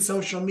engage in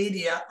social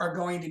media are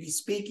going to be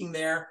speaking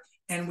there.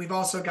 And we've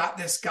also got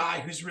this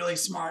guy who's really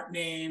smart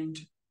named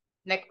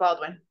Nick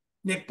Baldwin,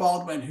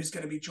 who's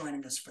going to be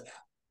joining us for that.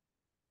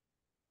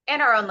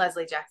 And our own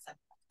Leslie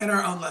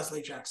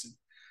Jackson.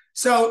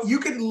 So you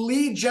could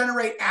lead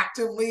generate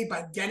actively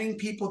by getting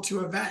people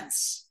to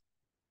events.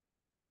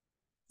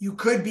 You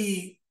could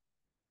be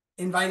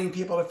inviting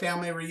people to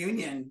family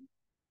reunion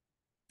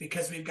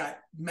because we've got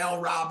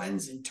Mel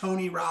Robbins and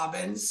Tony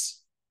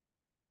Robbins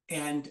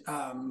and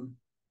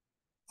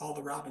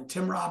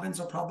Tim Robbins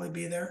will probably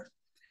be there.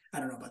 I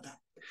don't know about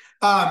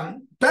that.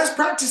 Best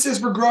practices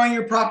for growing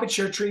your profit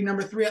share tree.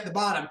 Number 3 at the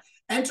bottom.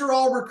 Enter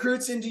all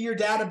recruits into your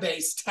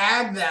database.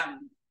 Tag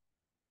them.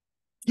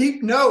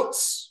 Keep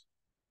notes.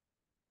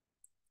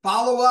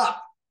 Follow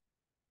up.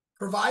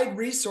 Provide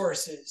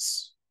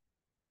resources.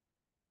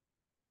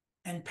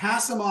 And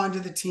pass them on to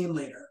the team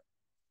leader.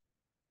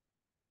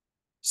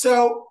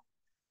 So,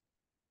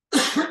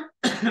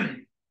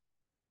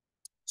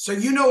 so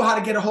you know how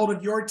to get a hold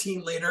of your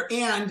team leader.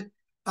 And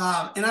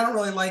I don't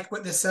really like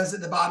what this says at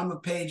the bottom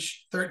of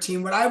page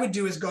 13. What I would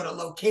do is go to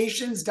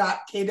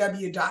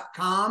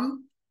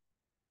locations.kw.com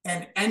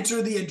and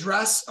enter the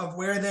address of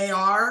where they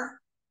are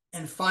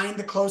and find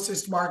the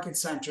closest market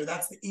center.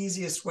 That's the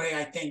easiest way,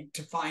 I think,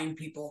 to find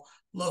people.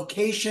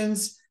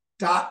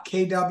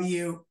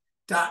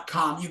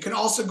 Locations.kw.com. You can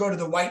also go to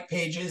the white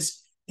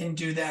pages and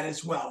do that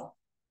as well.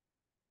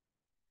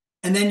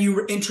 And then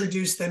you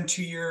introduce them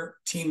to your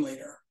team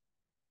leader.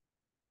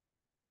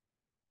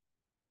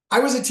 I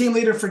was a team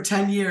leader for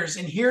 10 years,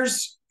 and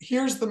here's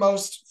the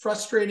most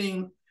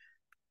frustrating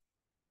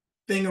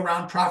thing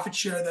around profit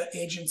share that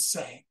agents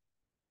say.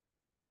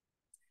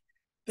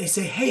 They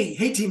say, hey,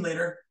 team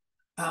leader,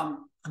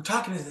 I'm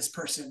talking to this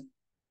person.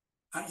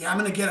 Yeah, I'm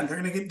going to get them.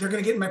 They're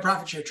going to get in my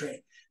profit share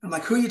trade. I'm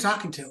like, who are you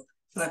talking to?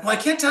 They're like, well,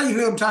 I can't tell you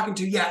who I'm talking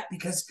to yet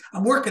because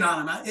I'm working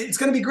on them. It's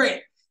going to be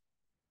great.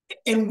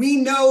 And we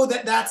know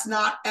that that's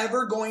not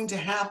ever going to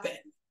happen.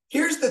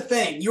 Here's the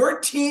thing. Your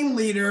team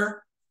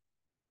leader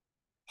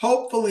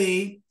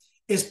hopefully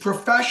is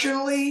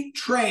professionally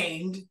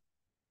trained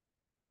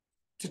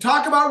to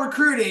talk about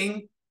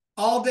recruiting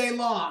all day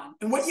long.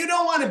 And what you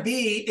don't want to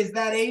be is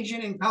that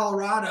agent in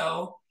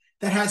Colorado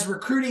that has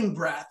recruiting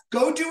breath.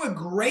 Go do a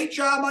great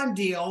job on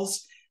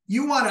deals.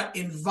 You want to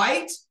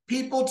invite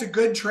people to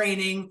good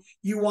training.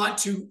 You want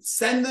to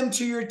send them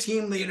to your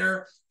team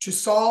leader to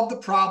solve the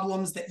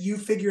problems that you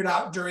figured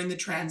out during the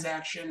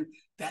transaction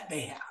that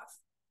they have.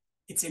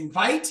 It's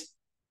invite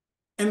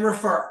and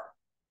refer.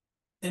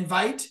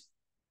 Invite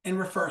and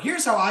refer.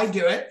 Here's how I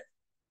do it.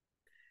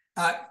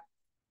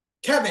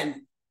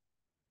 Kevin,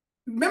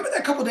 remember that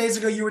a couple of days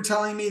ago you were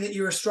telling me that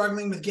you were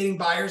struggling with getting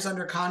buyers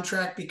under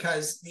contract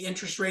because the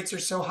interest rates are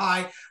so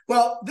high?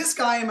 Well, this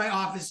guy in my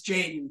office,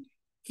 Jaden,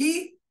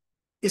 he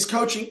is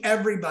coaching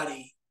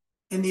everybody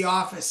in the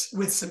office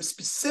with some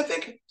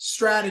specific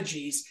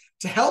strategies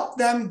to help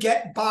them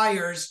get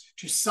buyers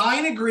to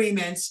sign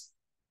agreements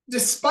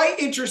despite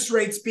interest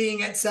rates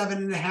being at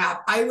 7.5.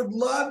 I would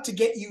love to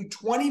get you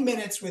 20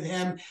 minutes with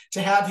him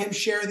to have him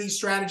share these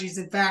strategies.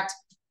 In fact,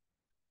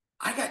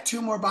 I got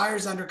 2 more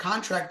buyers under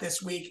contract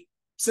this week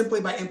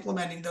simply by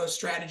implementing those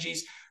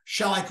strategies.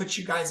 Shall I put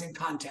you guys in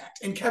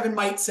contact? And Kevin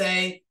might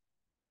say,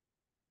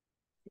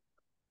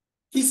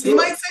 he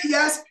might say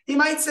yes, he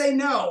might say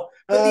no.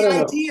 But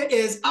the idea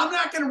is I'm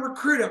not going to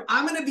recruit him.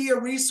 I'm going to be a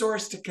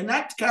resource to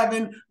connect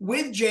Kevin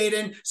with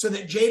Jaden so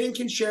that Jaden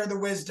can share the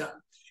wisdom.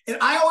 And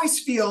I always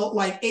feel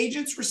like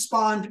agents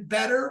respond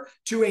better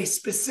to a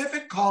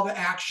specific call to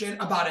action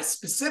about a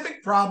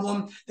specific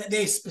problem that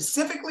they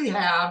specifically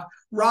have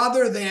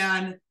rather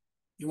than,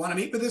 you want to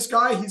meet with this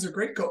guy? He's a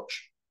great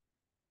coach.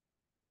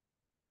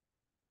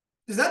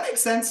 Does that make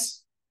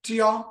sense to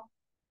y'all?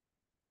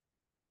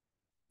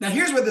 Now,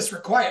 here's what this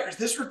requires.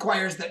 This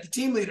requires that the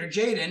team leader,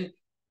 Jaden,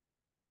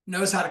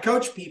 knows how to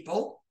coach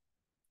people,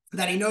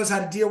 that he knows how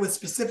to deal with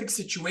specific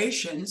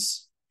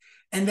situations,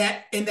 and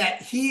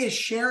that he is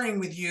sharing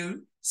with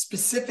you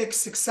specific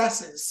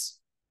successes.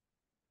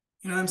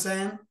 You know what I'm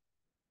saying?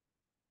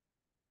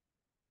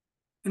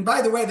 And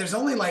by the way, there's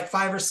only like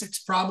 5 or 6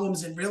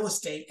 problems in real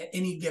estate at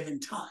any given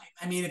time.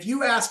 I mean, if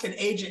you ask an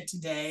agent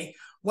today,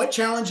 what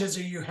challenges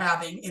are you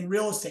having in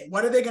real estate?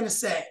 What are they going to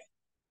say?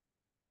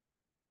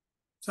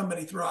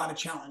 Somebody throw out a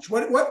challenge.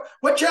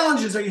 What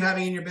challenges are you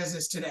having in your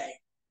business today?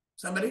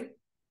 Somebody?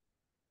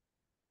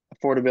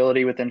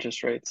 Affordability with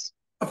interest rates.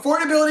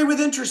 Affordability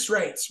with interest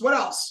rates. What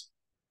else?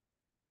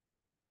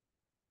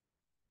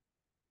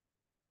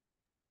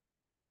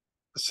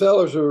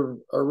 Sellers are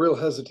real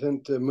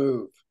hesitant to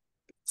move.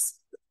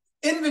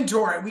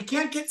 Inventory. We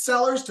can't get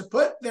sellers to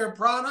put their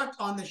product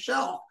on the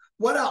shelf.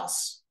 What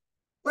else?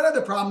 What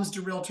other problems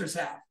do realtors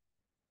have?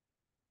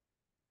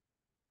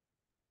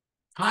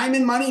 Time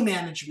and money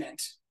management.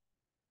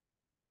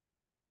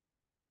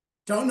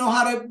 Don't know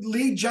how to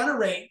lead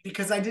generate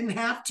because I didn't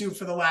have to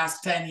for the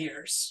last 10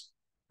 years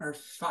or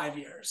 5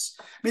 years.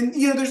 I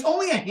mean, there's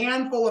only a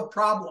handful of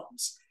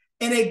problems.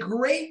 And a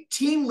great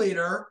team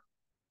leader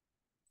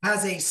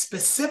has a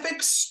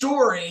specific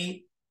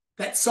story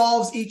that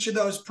solves each of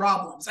those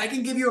problems. I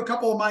can give you a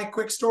couple of my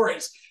quick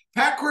stories.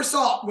 Pat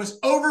Corsalt was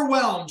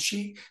overwhelmed.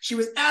 She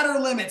was at her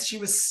limits. She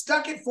was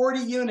stuck at 40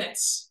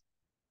 units.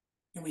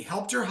 And we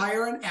helped her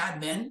hire an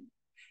admin,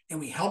 and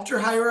we helped her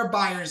hire a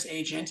buyer's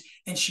agent,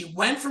 and she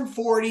went from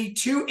 40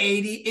 to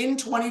 80 in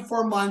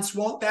 24 months.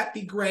 Won't that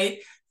be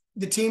great?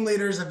 The team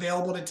leader is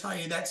available to tell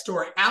you that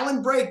story.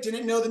 Alan Brake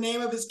didn't know the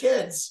name of his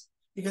kids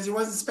because he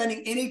wasn't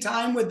spending any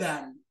time with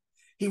them.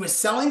 He was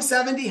selling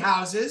 70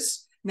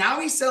 houses. Now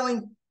he's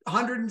selling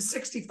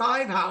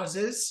 165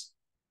 houses.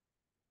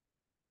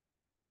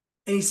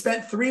 And he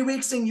spent 3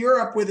 weeks in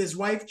Europe with his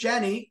wife,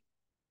 Jenny.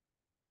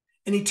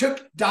 And he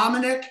took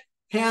Dominic,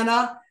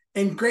 Hannah,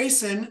 and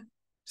Grayson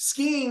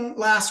skiing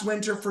last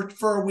winter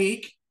for a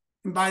week.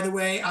 And by the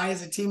way, I,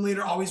 as a team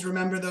leader, always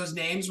remember those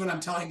names when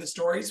I'm telling the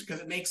stories because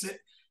it makes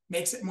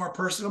it more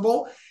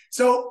personable.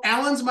 So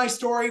Alan's my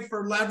story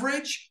for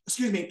leverage.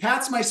 Excuse me,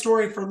 Pat's my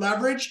story for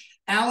leverage.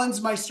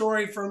 Alan's my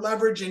story for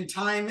leverage in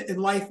time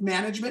and life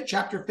management,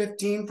 chapter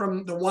 15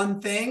 from The One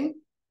Thing.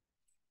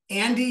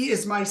 Andy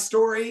is my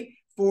story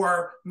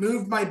for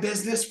moved my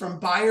business from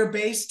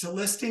buyer-based to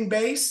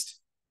listing-based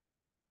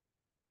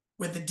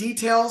with the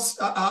details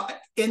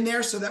in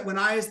there so that when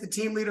I, as the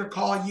team leader,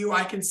 call you,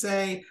 I can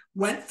say,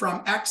 went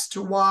from X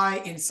to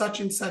Y in such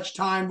and such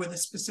time with a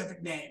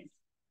specific name.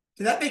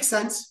 Did that make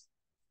sense?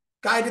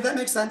 Guy, did that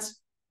make sense?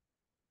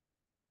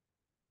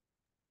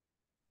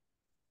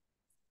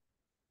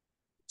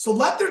 So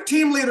let their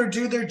team leader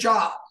do their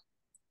job.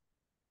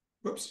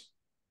 Whoops.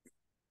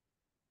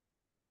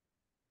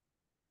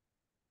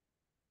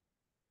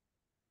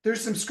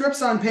 There's some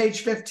scripts on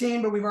page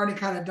 15, but we've already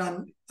kind of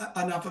done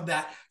enough of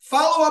that.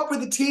 Follow up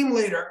with the team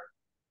leader.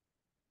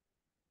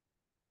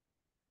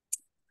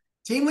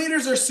 Team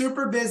leaders are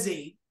super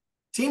busy.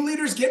 Team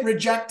leaders get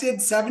rejected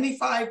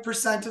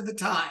 75% of the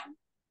time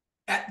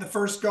at the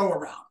first go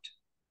around.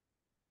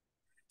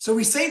 So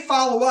we say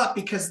follow up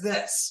because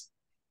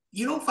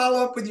you don't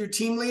follow up with your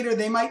team leader,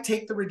 they might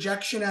take the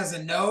rejection as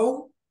a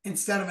no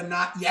instead of a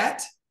not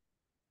yet.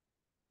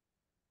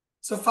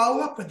 So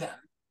follow up with them.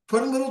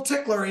 Put a little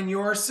tickler in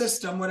your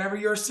system, whatever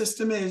your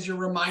system is, your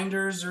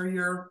reminders or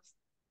your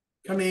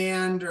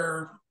command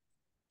or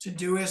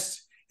Todoist,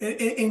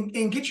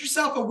 and get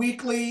yourself a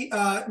weekly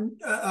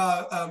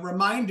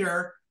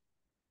reminder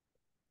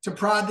to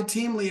prod the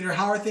team leader.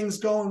 How are things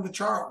going with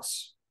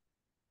Charles?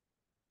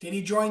 Did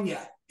he join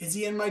yet? Is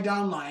he in my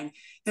downline?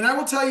 And I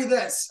will tell you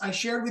this, I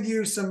shared with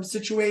you some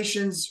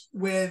situations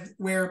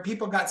where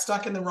people got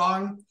stuck in the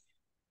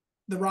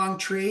wrong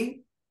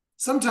tree.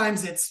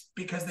 Sometimes it's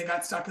because they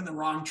got stuck in the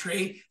wrong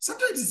tree.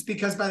 Sometimes it's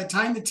because by the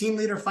time the team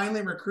leader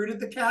finally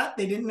recruited the cat,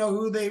 they didn't know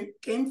who they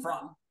came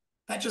from.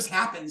 That just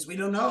happens. We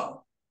don't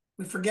know.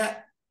 We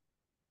forget.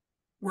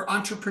 We're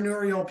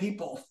entrepreneurial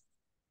people,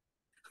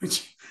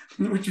 which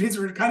means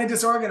we're kind of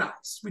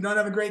disorganized. We don't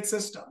have a great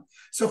system.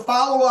 So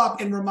follow up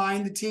and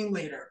remind the team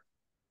leader.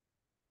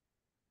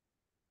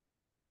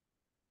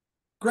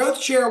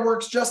 Growth share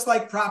works just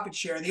like profit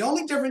share. The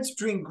only difference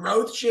between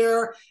growth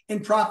share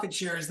and profit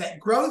share is that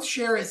growth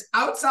share is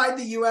outside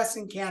the US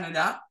and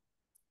Canada,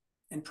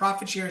 and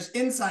profit share is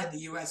inside the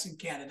US and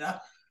Canada.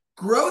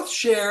 Growth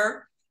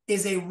share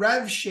is a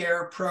rev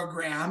share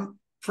program.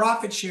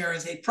 Profit share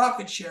is a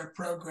profit share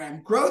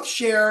program. Growth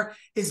share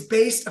is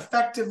based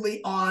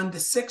effectively on the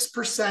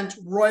 6%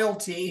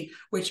 royalty,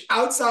 which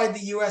outside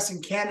the US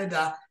and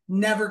Canada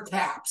never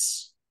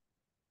caps.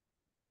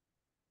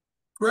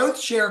 Growth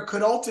share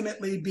could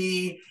ultimately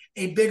be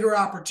a bigger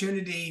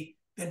opportunity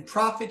than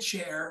profit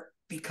share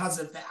because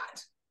of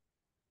that.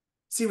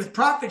 See, with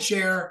profit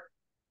share,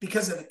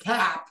 because of the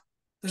cap,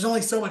 there's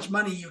only so much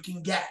money you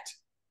can get.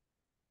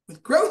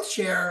 With growth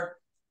share,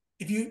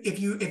 if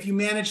you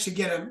manage to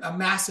get a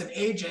massive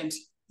agent,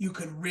 you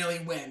could really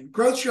win.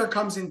 Growth share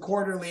comes in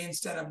quarterly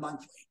instead of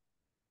monthly.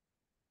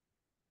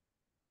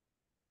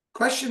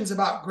 Questions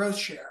about growth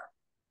share?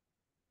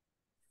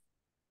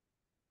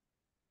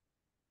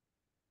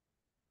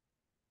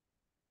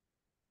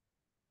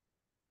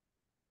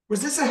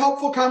 Was this a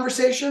helpful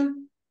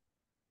conversation?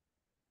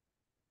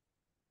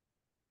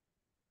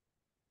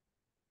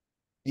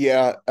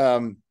 Yeah.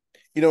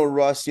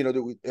 Russ,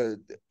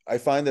 I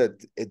find that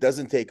it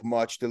doesn't take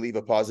much to leave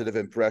a positive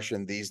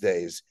impression these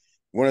days.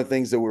 One of the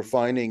things that we're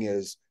finding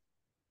is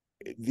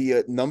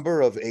the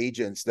number of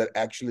agents that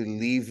actually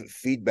leave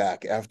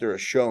feedback after a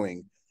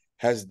showing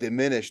has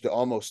diminished to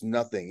almost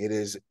nothing. It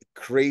is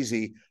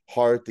crazy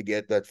hard to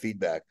get that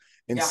feedback.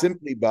 And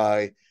simply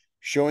by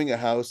showing a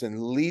house and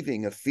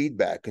leaving a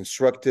feedback,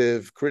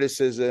 constructive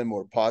criticism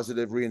or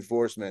positive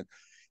reinforcement,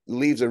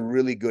 leaves a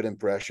really good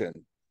impression.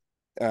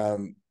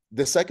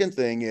 The second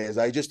thing is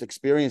I just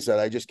experienced that.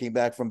 I just came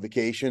back from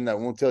vacation. I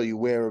won't tell you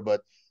where,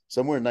 but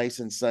somewhere nice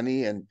and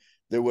sunny. And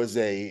there was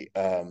I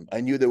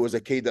knew there was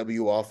a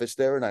KW office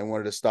there, and I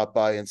wanted to stop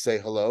by and say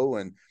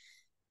hello.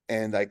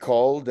 And I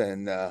called,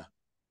 and I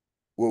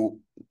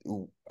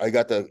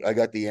got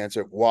the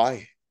answer.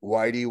 Why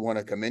do you want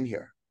to come in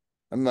here?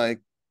 I'm like,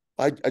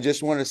 I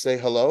just want to say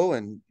hello,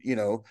 and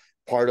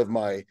part of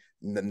my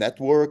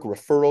network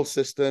referral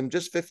system,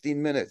 just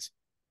 15 minutes.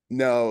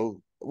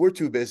 No, we're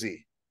too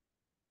busy.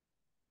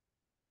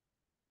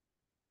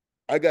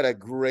 I got a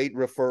great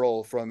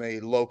referral from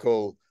a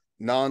local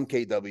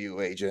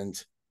non-KW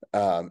agent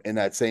in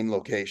that same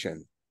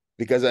location,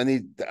 because and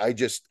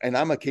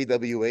I'm a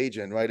KW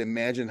agent, right?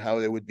 Imagine how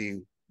it would be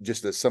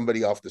just as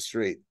somebody off the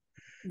street.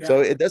 Yeah.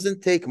 So it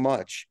doesn't take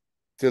much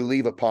to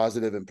leave a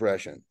positive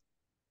impression.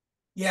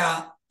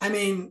 Yeah. I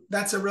mean,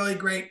 that's a really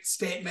great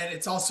statement.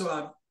 It's also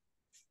a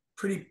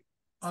pretty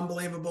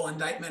unbelievable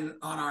indictment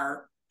on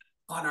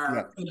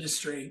our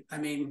industry. I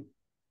mean,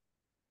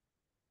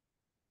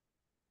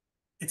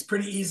 it's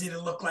pretty easy to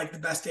look like the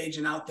best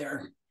agent out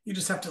there. You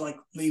just have to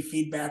leave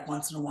feedback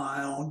once in a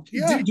while.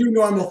 Do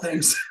normal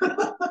things.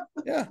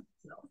 Yeah.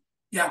 So,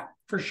 yeah,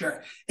 for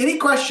sure. Any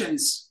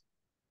questions?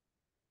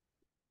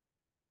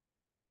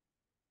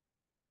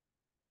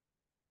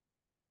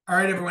 All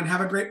right, everyone. Have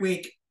a great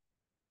week.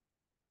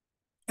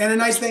 And a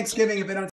nice Thanksgiving if I don't